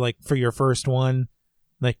 especially like for your first one,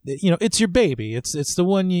 like, you know, it's your baby. It's the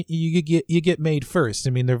one you get made first.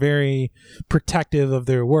 I mean, they're very protective of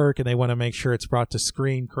their work, and they want to make sure it's brought to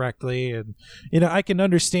screen correctly. And, you know, I can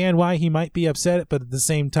understand why he might be upset, but at the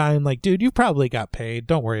same time, like, dude, you probably got paid.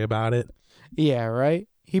 Don't worry about it. Yeah, right?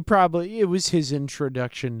 It was his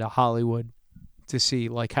introduction to Hollywood to see,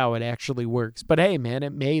 like, how it actually works. But hey, man,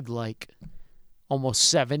 it made, like,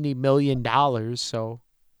 almost $70 million, so...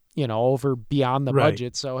 you know, over beyond the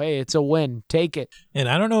budget. So, hey, it's a win. Take it. And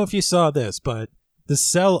I don't know if you saw this, but The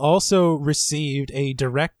Cell also received a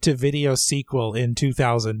direct-to-video sequel in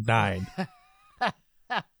 2009.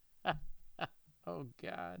 Oh,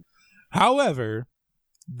 God. However,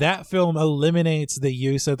 that film eliminates the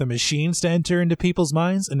use of the machines to enter into people's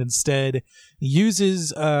minds and instead uses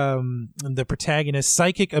the protagonist's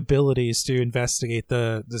psychic abilities to investigate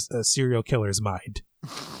the serial killer's mind.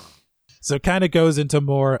 So it kind of goes into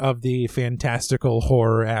more of the fantastical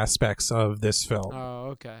horror aspects of this film. Oh,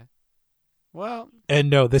 okay. Well.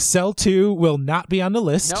 And no, The Cell 2 will not be on the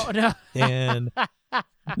list. No. And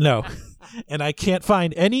no. And I can't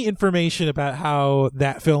find any information about how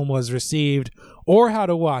that film was received or how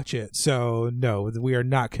to watch it. So no, we are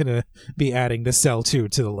not going to be adding The Cell 2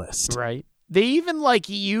 to the list. Right. They even like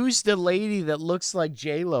used a lady that looks like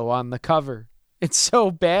J-Lo on the cover. It's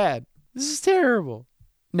so bad. This is terrible.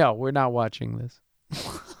 No, we're not watching this.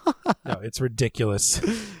 No, it's ridiculous.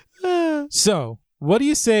 So, what do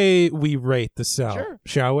you say we rate The Cell? Sure.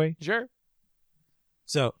 Shall we? Sure.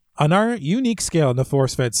 So, on our unique scale in the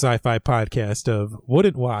Force-Fed Sci-Fi podcast of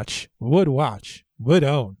wouldn't watch, would watch, would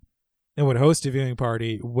own, and would host a viewing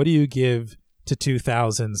party, what do you give to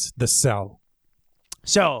 2000's The Cell?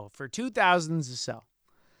 So, for 2000's The Cell,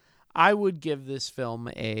 I would give this film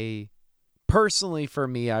personally for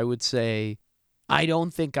me, I would say, I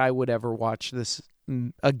don't think I would ever watch this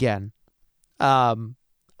again.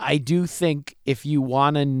 I do think if you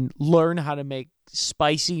want to learn how to make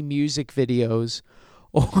spicy music videos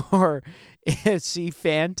or see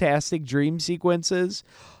fantastic dream sequences,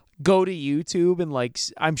 go to YouTube and, like,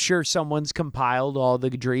 I'm sure someone's compiled all the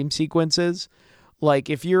dream sequences. Like,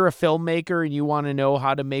 if you're a filmmaker and you want to know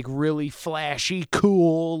how to make really flashy,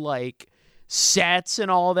 cool, like, sets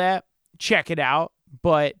and all that, check it out.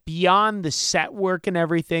 But beyond the set work and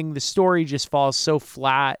everything, the story just falls so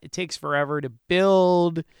flat. It takes forever to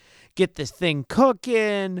build, get this thing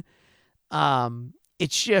cooking.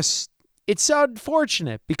 It's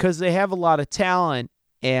unfortunate because they have a lot of talent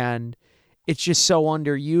and it's just so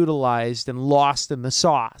underutilized and lost in the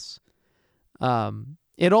sauce.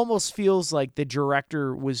 It almost feels like the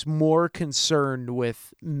director was more concerned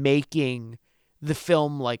with making the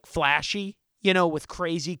film, like, flashy, you know, with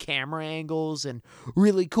crazy camera angles and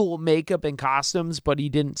really cool makeup and costumes, but he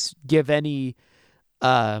didn't give any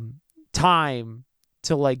time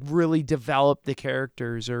to, like, really develop the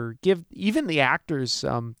characters or give even the actors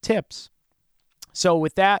tips. So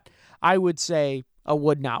with that, I would say a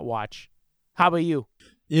would not watch. How about you?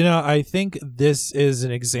 You know, I think this is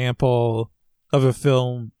an example of a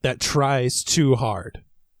film that tries too hard.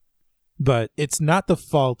 But it's not the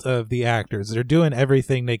fault of the actors. They're doing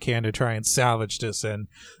everything they can to try and salvage this, and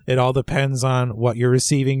it all depends on what you're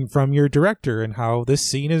receiving from your director and how the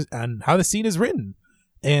scene is written.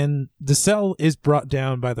 And The Cell is brought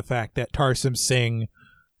down by the fact that Tarsem Singh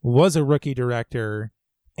was a rookie director,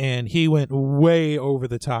 and he went way over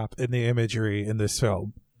the top in the imagery in this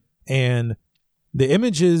film. And the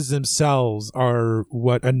images themselves are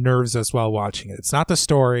what unnerves us while watching it. It's not the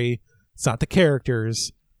story. It's not the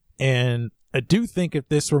characters. And I do think if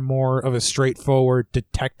this were more of a straightforward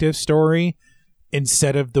detective story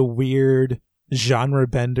instead of the weird genre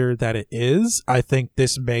bender that it is, I think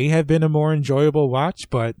this may have been a more enjoyable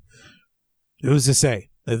watch, but who's to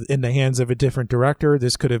say? In the hands of a different director,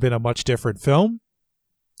 this could have been a much different film.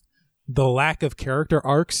 The lack of character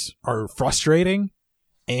arcs are frustrating,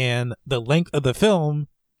 and the length of the film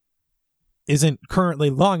isn't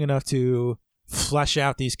currently long enough to flesh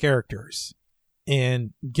out these characters.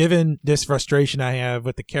 And given this frustration I have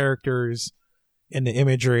with the characters and the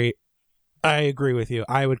imagery, I agree with you.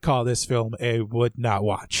 I would call this film a would not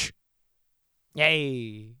watch.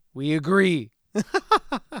 Hey, we agree.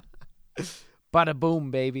 Bada boom,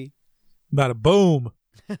 baby. Bada boom.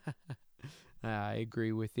 I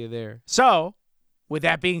agree with you there. So, with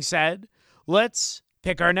that being said, let's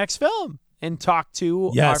pick our next film and talk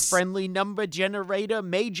to our friendly number generator,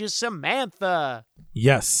 Major Samantha.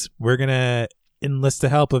 Yes, we're going to enlist the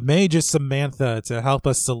help of Major Samantha to help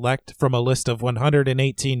us select from a list of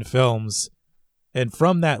 118 films. And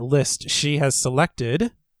from that list, she has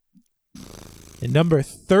selected in number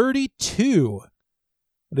 32.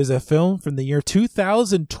 It is a film from the year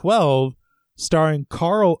 2012 starring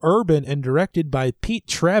Carl Urban and directed by Pete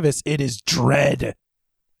Travis. It is Dread.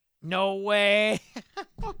 No way.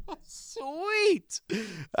 Sweet.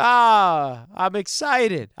 I'm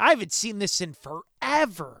excited. I haven't seen this in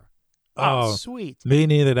forever. Oh, sweet. Me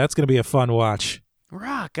neither. That's going to be a fun watch.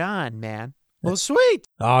 Rock on, man. Well, sweet.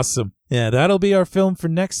 Awesome. Yeah, that'll be our film for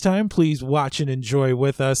next time. Please watch and enjoy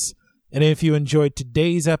with us. And if you enjoyed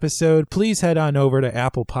today's episode, please head on over to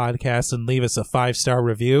Apple Podcasts and leave us a 5-star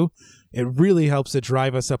review. It really helps to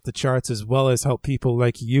drive us up the charts as well as help people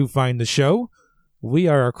like you find the show. We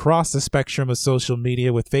are across the spectrum of social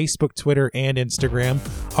media with Facebook, Twitter, and Instagram,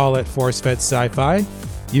 all at ForceFed Sci-Fi.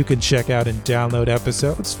 You can check out and download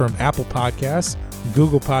episodes from Apple Podcasts,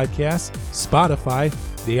 Google Podcasts, Spotify,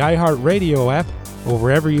 the iHeartRadio app, or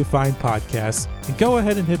wherever you find podcasts. And go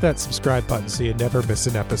ahead and hit that subscribe button so you never miss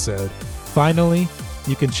an episode. Finally,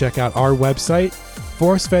 you can check out our website,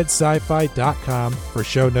 forcefedsci-fi.com, for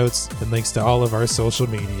show notes and links to all of our social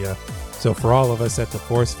media. So for all of us at the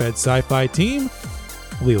ForceFed Sci-Fi team,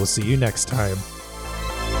 we will see you next time.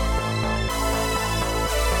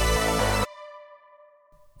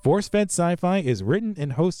 ForceFed Sci-Fi is written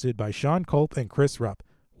and hosted by Sean Culp and Chris Rupp.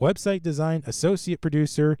 Website design, associate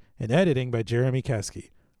producer, and editing by Jeremy Keski.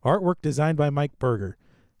 Artwork designed by Mike Berger.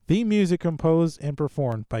 Theme music composed and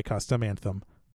performed by Custom Anthem.